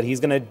expectations are that he's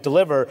going to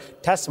deliver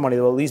testimony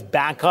that will at least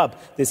back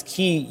up this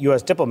key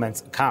U.S.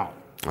 diplomat's account.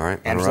 All right.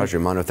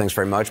 Mano, thanks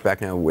very much. Back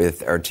now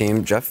with our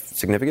team. Jeff,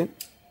 significant?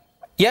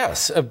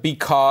 Yes,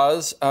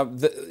 because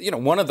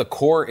one of the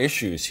core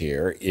issues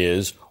here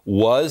is,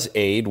 was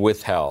aid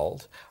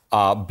withheld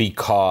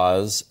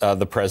because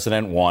the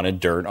president wanted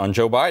dirt on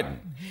Joe Biden?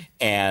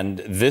 And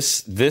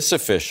this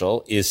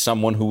official is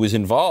someone who was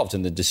involved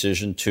in the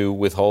decision to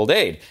withhold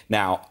aid.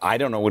 Now, I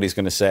don't know what he's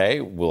going to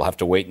say. We'll have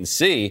to wait and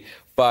see.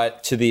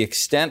 But to the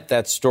extent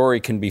that story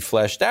can be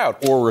fleshed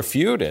out or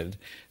refuted,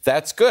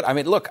 that's good. I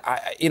mean, look,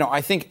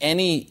 I think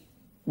any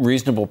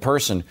reasonable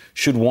person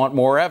should want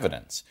more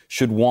evidence,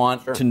 should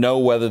want to know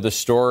whether the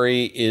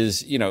story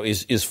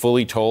is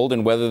fully told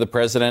and whether the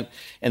president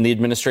and the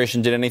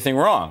administration did anything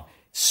wrong.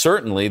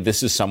 Certainly,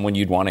 this is someone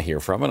you'd want to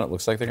hear from, and it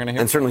looks like they're going to hear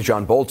from. And certainly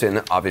John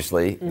Bolton,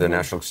 obviously, the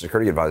national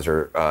security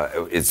advisor,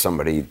 is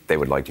somebody they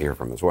would like to hear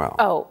from as well.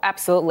 Oh,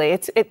 absolutely.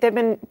 They've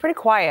been pretty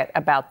quiet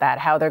about that,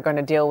 how they're going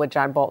to deal with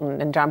John Bolton.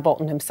 And John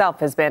Bolton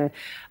himself has been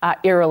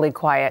eerily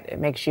quiet. It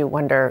makes you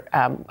wonder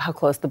how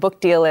close the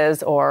book deal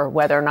is or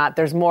whether or not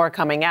there's more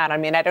coming out. I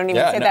mean, I don't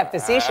even say that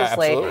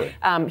facetiously.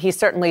 He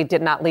certainly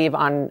did not leave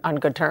on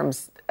good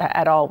terms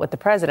at all with the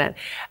president.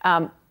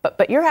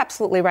 But you're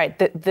absolutely right.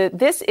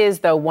 This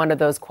is, though, one of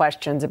those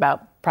questions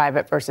about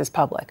private versus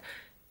public.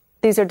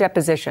 These are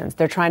depositions.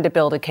 They're trying to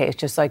build a case,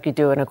 just like you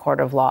do in a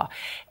court of law.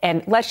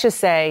 And let's just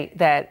say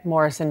that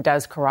Morrison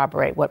does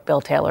corroborate what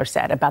Bill Taylor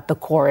said about the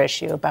core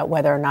issue, about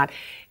whether or not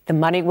the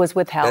money was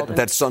withheld.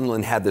 That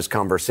Sondland had this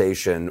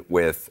conversation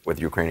with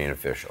Ukrainian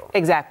official.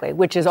 Exactly,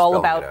 which is all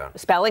about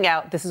spelling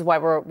out, this is why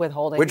we're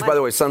withholding money. By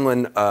the way,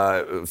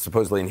 Sondland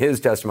supposedly in his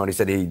testimony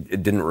said he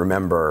didn't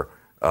remember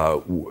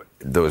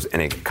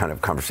any kind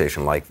of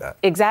conversation like that.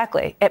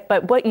 Exactly.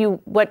 But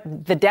what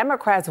the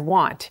Democrats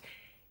want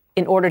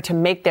in order to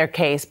make their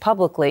case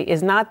publicly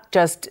is not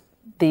just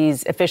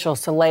these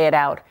officials to lay it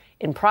out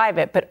in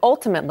private, but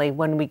ultimately,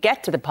 when we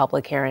get to the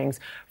public hearings,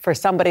 for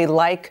somebody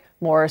like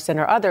Morrison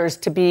or others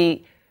to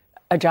be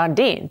a John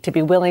Dean, to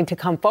be willing to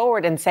come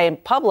forward and say in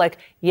public,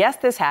 yes,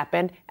 this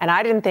happened, and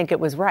I didn't think it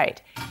was right.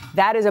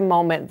 That is a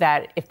moment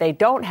that if they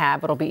don't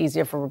have, it'll be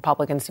easier for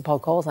Republicans to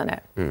poke holes in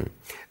it.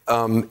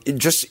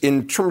 Just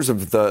in terms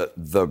of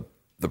the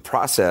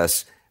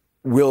process,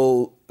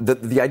 will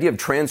the idea of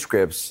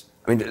transcripts,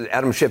 I mean,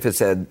 Adam Schiff has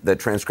said that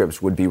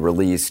transcripts would be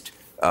released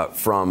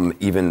from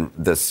even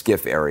the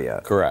SCIF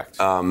area. Correct.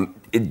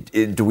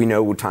 Do we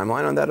know a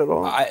timeline on that at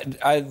all?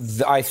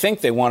 I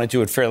think they want to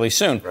do it fairly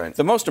soon. Right.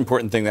 The most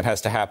important thing that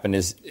has to happen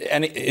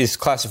is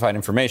classified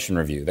information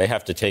review. They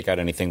have to take out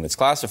anything that's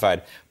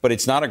classified, but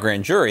it's not a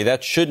grand jury.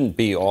 That shouldn't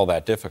be all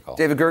that difficult.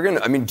 David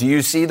Gergen, I mean, do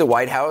you see the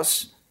White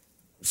House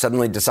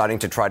suddenly deciding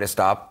to try to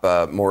stop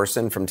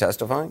Morrison from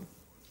testifying?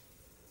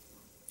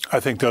 I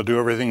think they'll do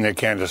everything they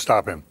can to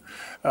stop him.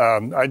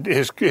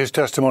 His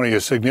testimony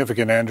is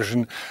significant,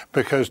 Anderson,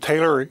 because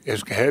Taylor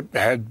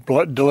had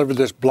delivered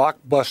this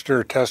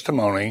blockbuster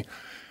testimony,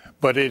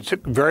 but it's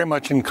very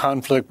much in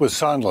conflict with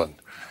Sondland.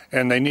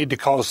 and they need to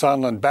call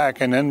Sondland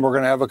back, and then we're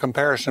going to have a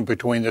comparison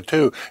between the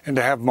two. And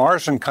to have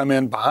Morrison come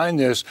in behind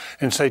this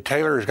and say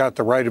Taylor's got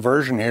the right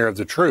version here of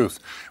the truth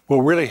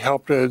will really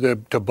help to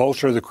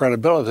bolster the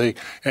credibility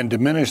and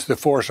diminish the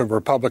force of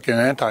Republican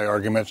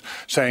anti-arguments,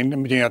 saying,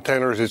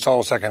 Taylor's, it's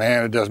all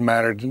secondhand, it doesn't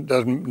matter, it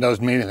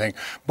doesn't mean anything.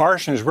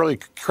 Morrison is really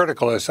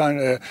critical, as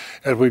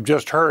we've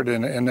just heard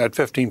in that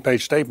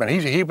 15-page statement.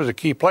 He was a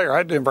key player.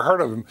 I'd never heard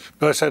of him,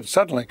 but I said,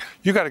 suddenly,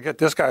 you got to get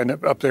this guy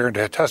up there and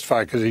to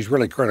testify because he's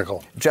really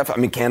critical. Jeff,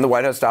 can the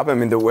White House stop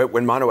him?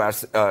 When Mono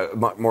asked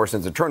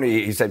Morrison's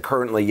attorney, he said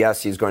currently,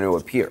 yes, he's going to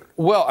appear.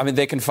 Well,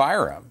 they can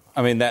fire him.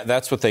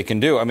 That's what they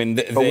can do.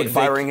 But would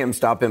firing him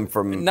stop him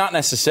from? Not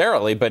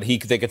necessarily, but they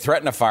could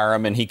threaten to fire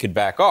him and he could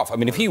back off.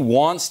 If he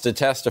wants to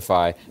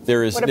testify,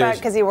 there is. What about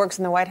because he works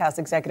in the White House,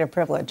 executive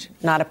privilege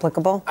not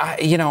applicable?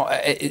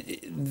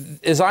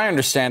 As I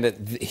understand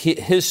it,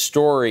 his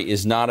story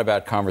is not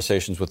about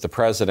conversations with the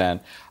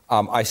president.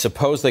 I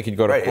suppose they could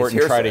go to court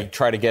and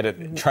try to get it.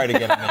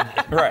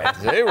 Right,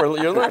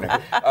 you're learning.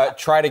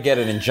 Try to get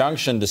an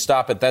injunction to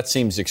stop it. That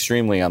seems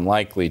extremely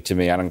unlikely to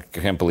me. I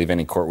can't believe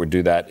any court would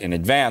do that in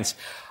advance.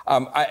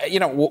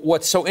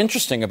 What's so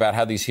interesting about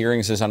how these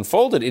hearings has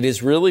unfolded, it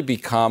has really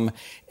become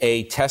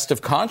a test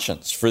of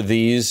conscience for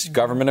these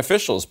government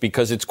officials,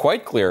 because it's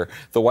quite clear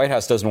the White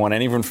House doesn't want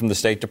anyone from the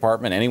State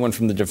Department, anyone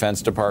from the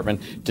Defense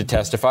Department to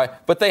testify,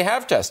 but they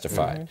have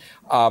testified.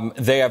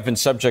 They have been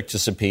subject to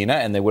subpoena,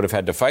 and they would have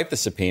had to fight the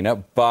subpoena,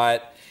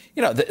 but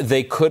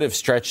they could have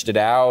stretched it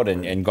out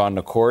and gone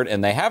to court,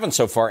 and they haven't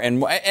so far.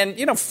 And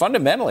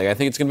fundamentally, I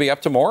think it's going to be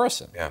up to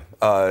Morrison.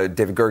 Yeah.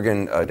 David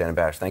Gergen, Dana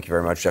Bash, thank you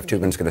very much. Jeff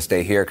Toobin's going to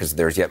stay here because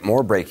there's yet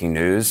more breaking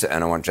news,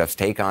 and I want Jeff's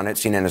take on it.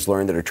 CNN has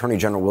learned that Attorney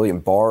General William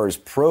Barr's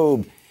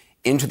probe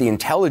into the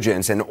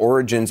intelligence and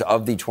origins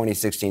of the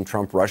 2016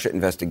 Trump-Russia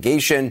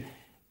investigation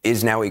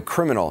is now a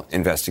criminal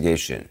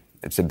investigation.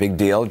 It's a big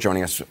deal.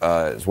 Joining us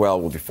as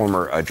well will be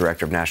former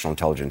Director of National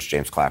Intelligence,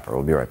 James Clapper.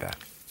 We'll be right back.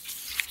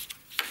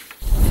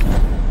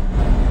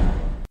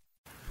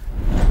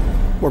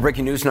 More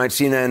breaking news tonight.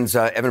 CNN's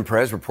Evan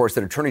Perez reports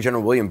that Attorney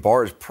General William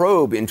Barr's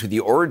probe into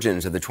the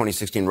origins of the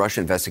 2016 Russia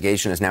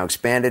investigation has now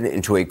expanded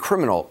into a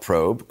criminal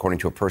probe, according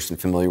to a person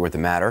familiar with the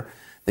matter.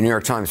 The New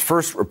York Times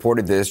first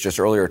reported this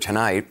just earlier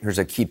tonight. Here's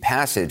a key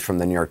passage from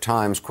the New York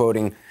Times,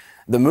 quoting,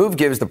 "The move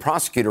gives the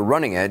prosecutor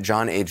running it,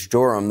 John H.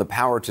 Durham, the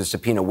power to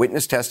subpoena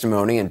witness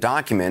testimony and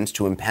documents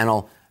to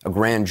impanel a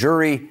grand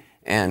jury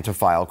and to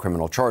file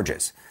criminal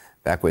charges."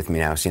 Back with me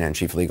now, CNN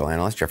Chief Legal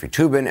Analyst Jeffrey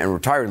Toobin and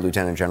retired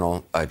Lieutenant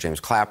General James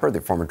Clapper, the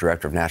former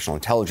Director of National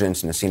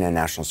Intelligence and a CNN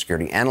National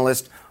Security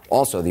Analyst,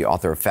 also the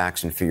author of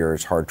Facts and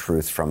Fears, Hard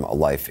Truth from a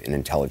Life in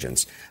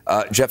Intelligence.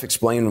 Jeff,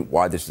 explain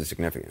why this is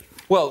significant.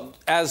 Well,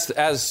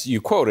 as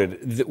you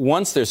quoted,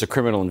 once there's a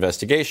criminal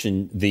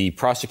investigation, the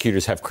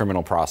prosecutors have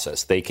criminal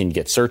process. They can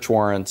get search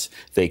warrants,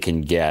 they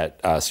can get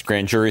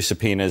grand jury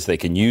subpoenas, they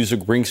can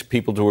bring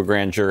people to a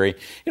grand jury.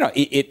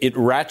 It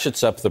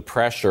ratchets up the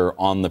pressure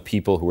on the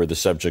people who are the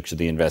subjects of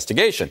the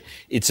investigation.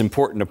 It's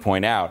important to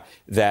point out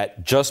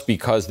that just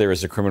because there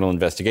is a criminal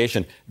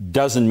investigation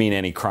doesn't mean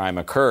any crime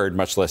occurred,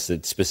 much less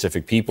that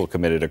specific people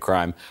committed a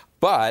crime.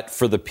 But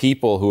for the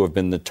people who have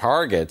been the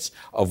targets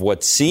of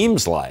what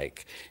seems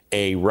like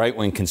a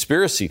right-wing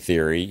conspiracy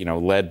theory,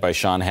 led by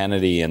Sean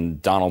Hannity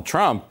and Donald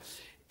Trump,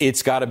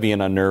 it's got to be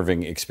an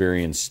unnerving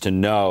experience to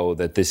know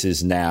that this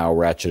is now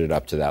ratcheted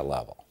up to that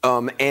level.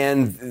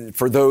 And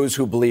for those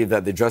who believe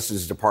that the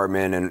Justice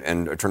Department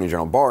and Attorney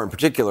General Barr in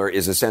particular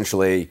is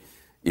essentially,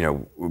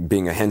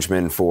 being a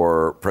henchman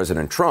for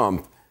President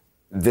Trump,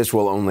 this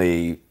will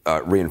only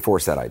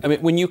reinforce that idea.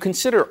 When you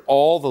consider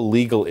all the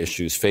legal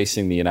issues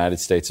facing the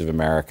United States of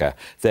America,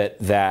 that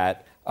the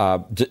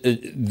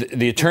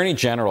Attorney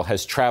General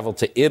has traveled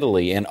to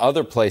Italy and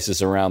other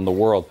places around the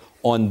world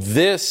on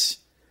this,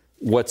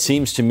 what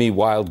seems to me,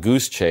 wild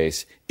goose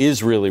chase,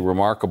 is really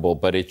remarkable.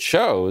 But it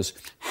shows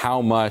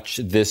how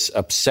much this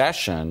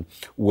obsession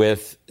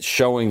with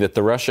showing that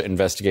the Russia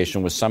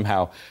investigation was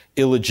somehow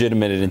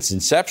illegitimate at its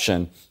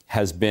inception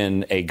has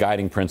been a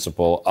guiding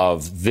principle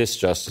of this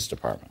Justice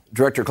Department.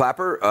 Director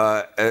Clapper,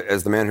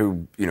 as the man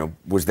who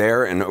was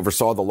there and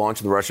oversaw the launch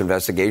of the Russia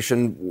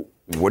investigation,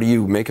 what do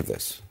you make of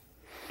this?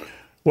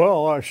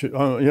 Well, actually,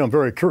 I'm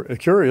very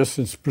curious.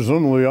 Since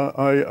presumably,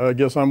 I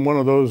guess I'm one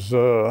of those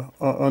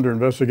under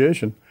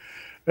investigation,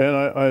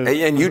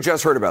 and you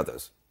just heard about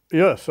this.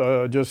 Yes,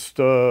 I just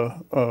read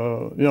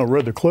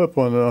the clip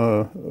on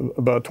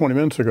about 20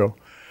 minutes ago.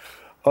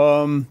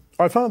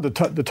 I found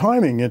the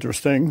timing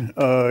interesting,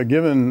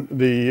 given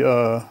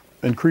the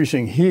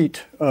increasing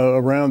heat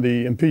around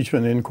the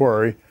impeachment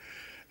inquiry,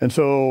 and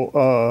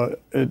so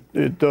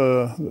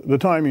the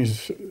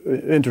timing's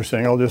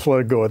interesting. I'll just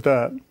let it go at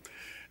that.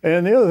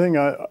 And the other thing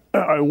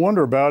I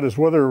wonder about is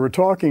whether we're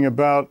talking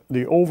about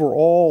the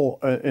overall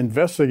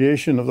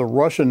investigation of the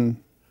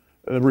Russian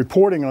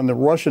reporting on the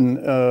Russian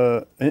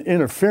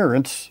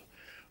interference,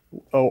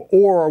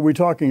 or are we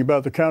talking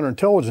about the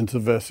counterintelligence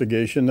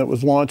investigation that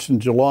was launched in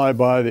July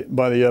by the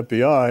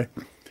FBI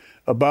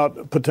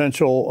about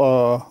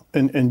potential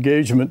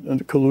engagement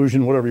and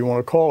collusion, whatever you want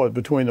to call it,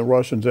 between the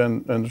Russians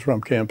and the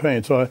Trump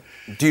campaign. So,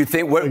 do you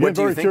think? What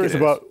do you think? Curious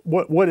about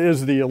what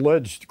is the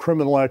alleged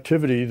criminal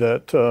activity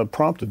that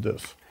prompted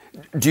this?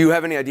 Do you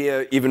have any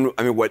idea,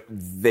 what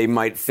they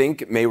might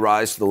think may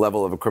rise to the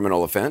level of a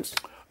criminal offense?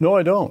 No,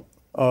 I don't.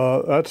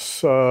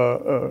 That's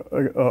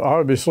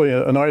obviously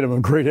an item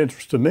of great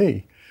interest to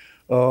me.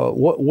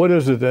 What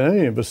is it that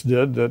any of us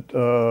did that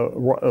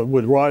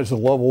would rise to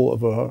the level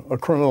of a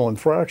criminal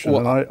infraction?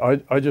 Well,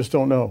 and I just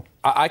don't know.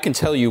 I can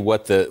tell you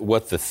what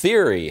the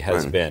theory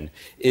has been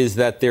is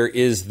that there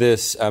is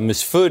this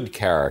Misfood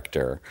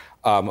character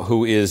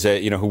who is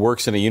who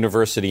works in a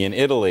university in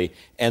Italy,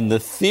 and the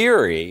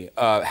theory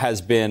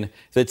has been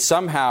that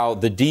somehow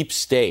the deep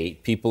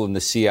state, people in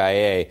the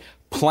CIA,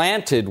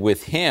 planted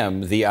with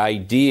him the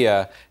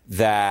idea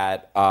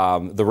that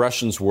the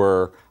Russians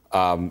were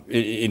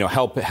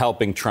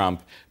helping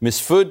Trump.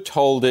 Misfood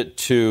told it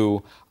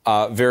to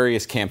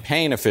various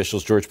campaign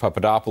officials, George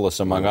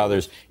Papadopoulos among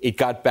others. It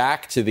got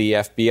back to the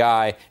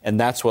FBI, and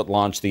that's what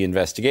launched the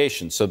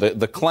investigation. So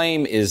the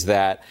claim is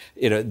that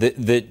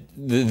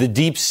the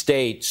deep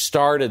state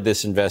started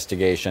this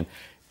investigation.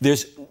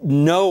 There's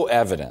no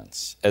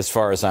evidence, as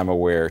far as I'm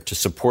aware, to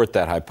support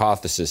that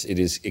hypothesis. It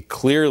is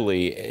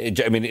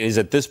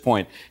at this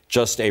point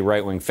just a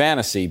right-wing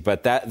fantasy,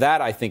 but that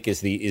I think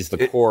is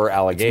the core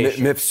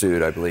allegation.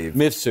 Mifsud, I believe.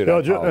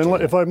 Mifsud.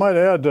 And if I might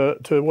add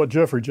to what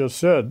Jeffrey just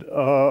said,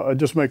 I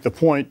just make the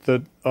point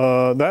that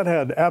that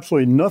had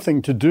absolutely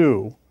nothing to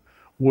do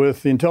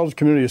with the intelligence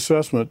community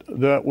assessment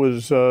that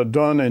was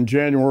done in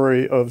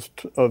January of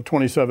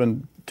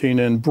 2017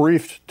 and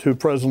briefed to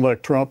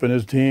President-elect Trump and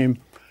his team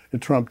in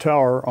Trump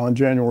Tower on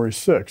January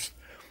 6th.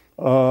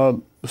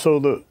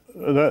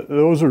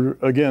 Those are,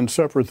 again,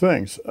 separate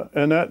things.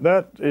 And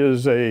that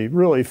is a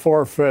really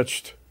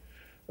far-fetched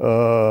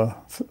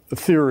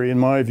theory, in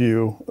my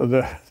view,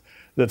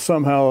 that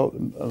somehow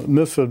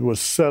Mifsud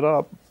was set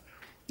up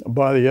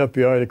by the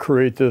FBI to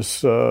create this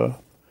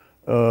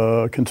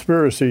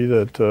conspiracy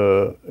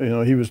that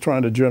he was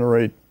trying to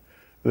generate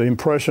the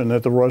impression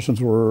that the Russians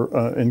were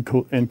in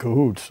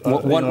cahoots.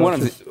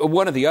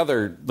 One of the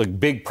other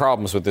big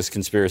problems with this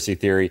conspiracy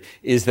theory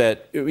is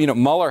that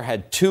Mueller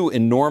had two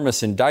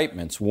enormous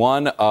indictments.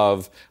 One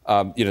of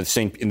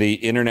the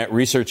Internet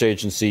Research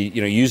Agency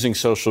using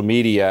social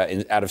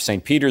media out of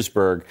St.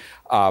 Petersburg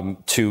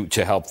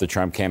to help the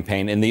Trump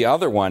campaign, and the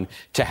other one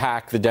to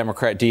hack the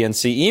Democrat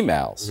DNC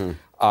emails. Mm-hmm.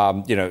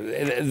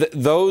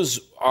 Those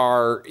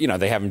are,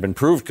 they haven't been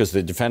proved because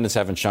the defendants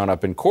haven't shown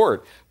up in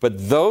court,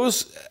 but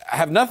those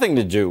have nothing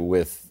to do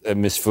with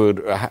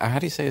Misfood. How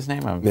do you say his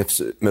name?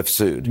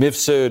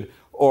 Mifsud.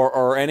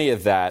 Or any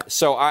of that.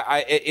 So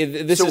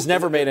this has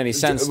never made any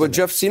sense. Well,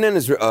 Jeff, CNN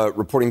is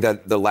reporting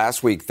that the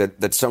last week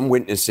that some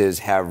witnesses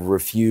have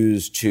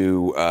refused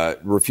to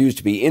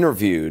be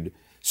interviewed.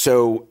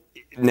 So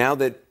now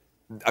that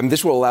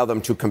this will allow them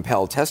to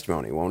compel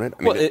testimony, won't it?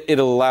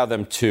 It'll allow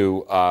them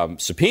to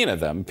subpoena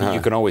them. But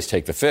you can always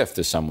take the fifth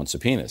if someone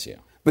subpoenas you.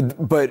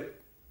 But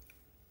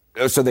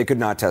so they could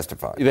not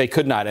testify. They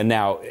could not. And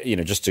now,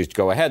 just to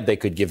go ahead, they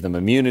could give them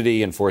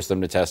immunity and force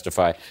them to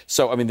testify.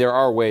 So, there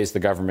are ways the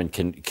government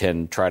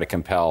can try to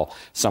compel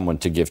someone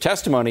to give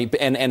testimony.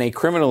 And a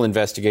criminal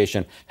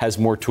investigation has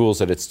more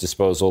tools at its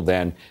disposal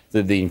than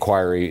the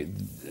inquiry,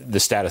 the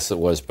status that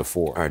was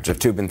before. All right, Jeff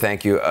Toobin,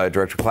 thank you.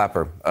 Director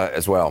Clapper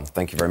as well.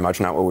 Thank you very much.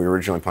 Not what we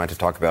originally planned to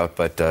talk about,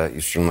 but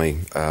you certainly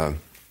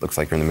looks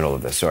like you're in the middle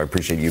of this. So I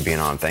appreciate you being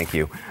on. Thank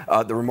you.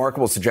 The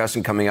remarkable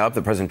suggestion coming up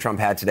that President Trump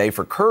had today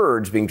for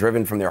Kurds being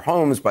driven from their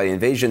homes by the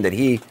invasion that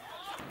he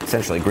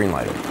essentially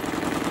greenlighted.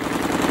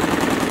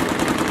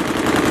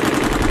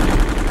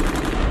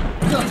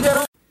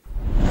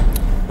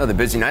 Another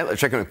busy night. Let's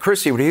check in with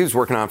Chris, see what he was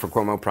working on for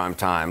Cuomo Prime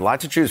Time.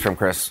 Lots to choose from,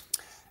 Chris.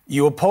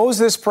 You oppose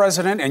this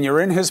president and you're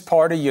in his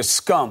party, you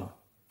scum,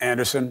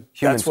 Anderson.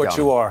 That's what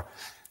you are.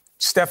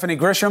 Stephanie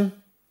Grisham,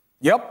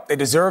 yep, they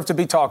deserve to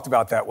be talked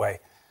about that way.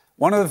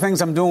 One of the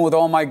things I'm doing with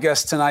all my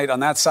guests tonight on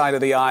that side of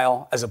the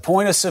aisle, as a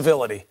point of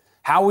civility,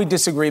 how we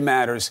disagree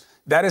matters.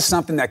 That is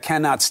something that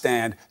cannot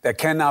stand, that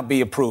cannot be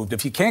approved.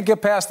 If you can't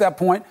get past that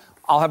point,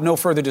 I'll have no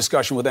further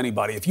discussion with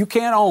anybody. If you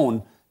can't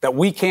own that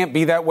we can't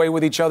be that way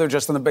with each other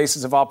just on the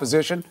basis of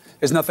opposition,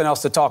 there's nothing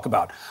else to talk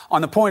about.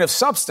 On the point of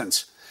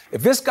substance,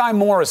 if this guy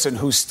Morrison,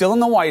 who's still in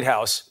the White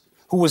House,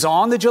 who was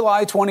on the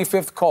July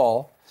 25th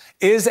call,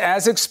 is,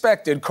 as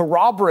expected,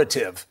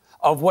 corroborative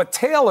of what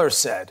Taylor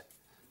said,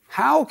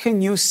 how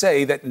can you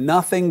say that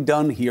nothing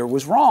done here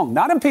was wrong?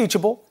 Not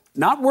impeachable,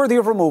 not worthy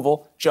of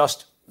removal,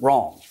 just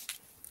wrong.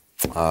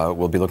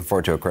 We'll be looking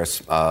forward to it,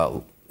 Chris.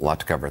 A lot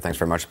to cover. Thanks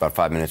very much. About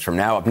 5 minutes from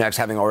now. Up next,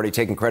 having already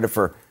taken credit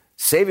for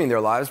saving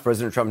their lives,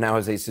 President Trump now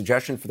has a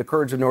suggestion for the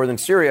Kurds of northern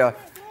Syria,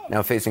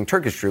 now facing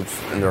Turkish troops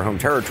in their home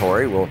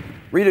territory. We'll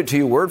read it to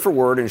you word for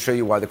word and show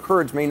you why the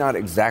Kurds may not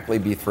exactly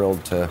be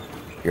thrilled to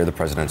hear the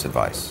president's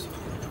advice.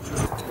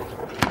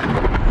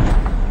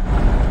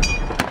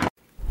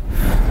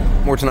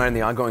 More tonight in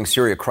the ongoing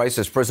Syria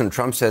crisis. President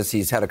Trump says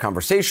he's had a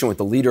conversation with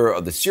the leader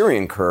of the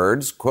Syrian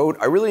Kurds. Quote,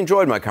 I really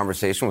enjoyed my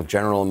conversation with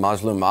General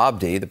Mazloum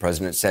Abdi, the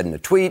president said in a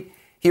tweet.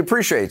 He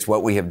appreciates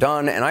what we have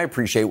done, and I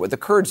appreciate what the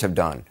Kurds have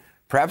done.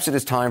 Perhaps it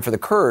is time for the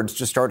Kurds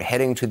to start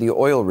heading to the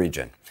oil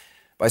region.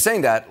 By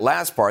saying that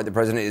last part, the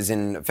president is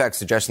in effect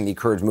suggesting the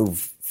Kurds move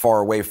far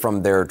away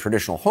from their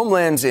traditional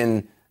homelands,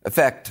 in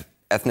effect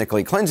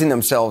ethnically cleansing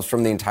themselves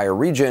from the entire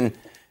region,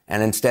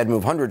 and instead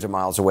move hundreds of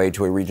miles away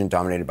to a region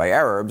dominated by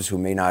Arabs who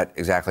may not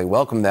exactly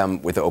welcome them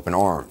with open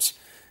arms.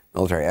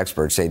 Military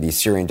experts say the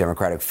Syrian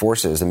Democratic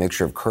Forces, a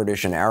mixture of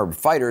Kurdish and Arab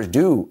fighters,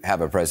 do have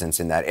a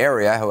presence in that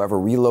area. However,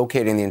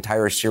 relocating the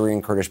entire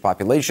Syrian Kurdish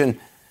population,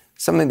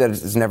 something that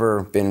has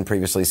never been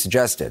previously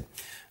suggested.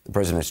 The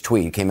president's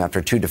tweet came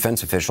after two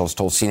defense officials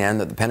told CNN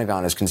that the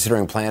Pentagon is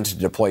considering plans to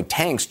deploy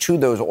tanks to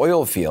those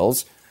oil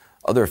fields.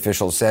 Other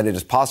officials said it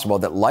is possible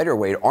that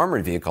lighter-weight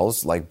armored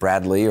vehicles like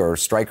Bradley or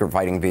Stryker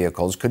fighting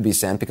vehicles could be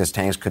sent because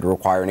tanks could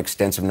require an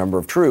extensive number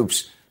of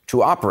troops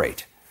to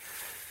operate.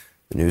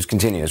 The news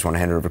continues. I want to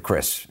hand it over to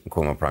Chris in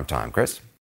Cuomo Prime Time. Chris?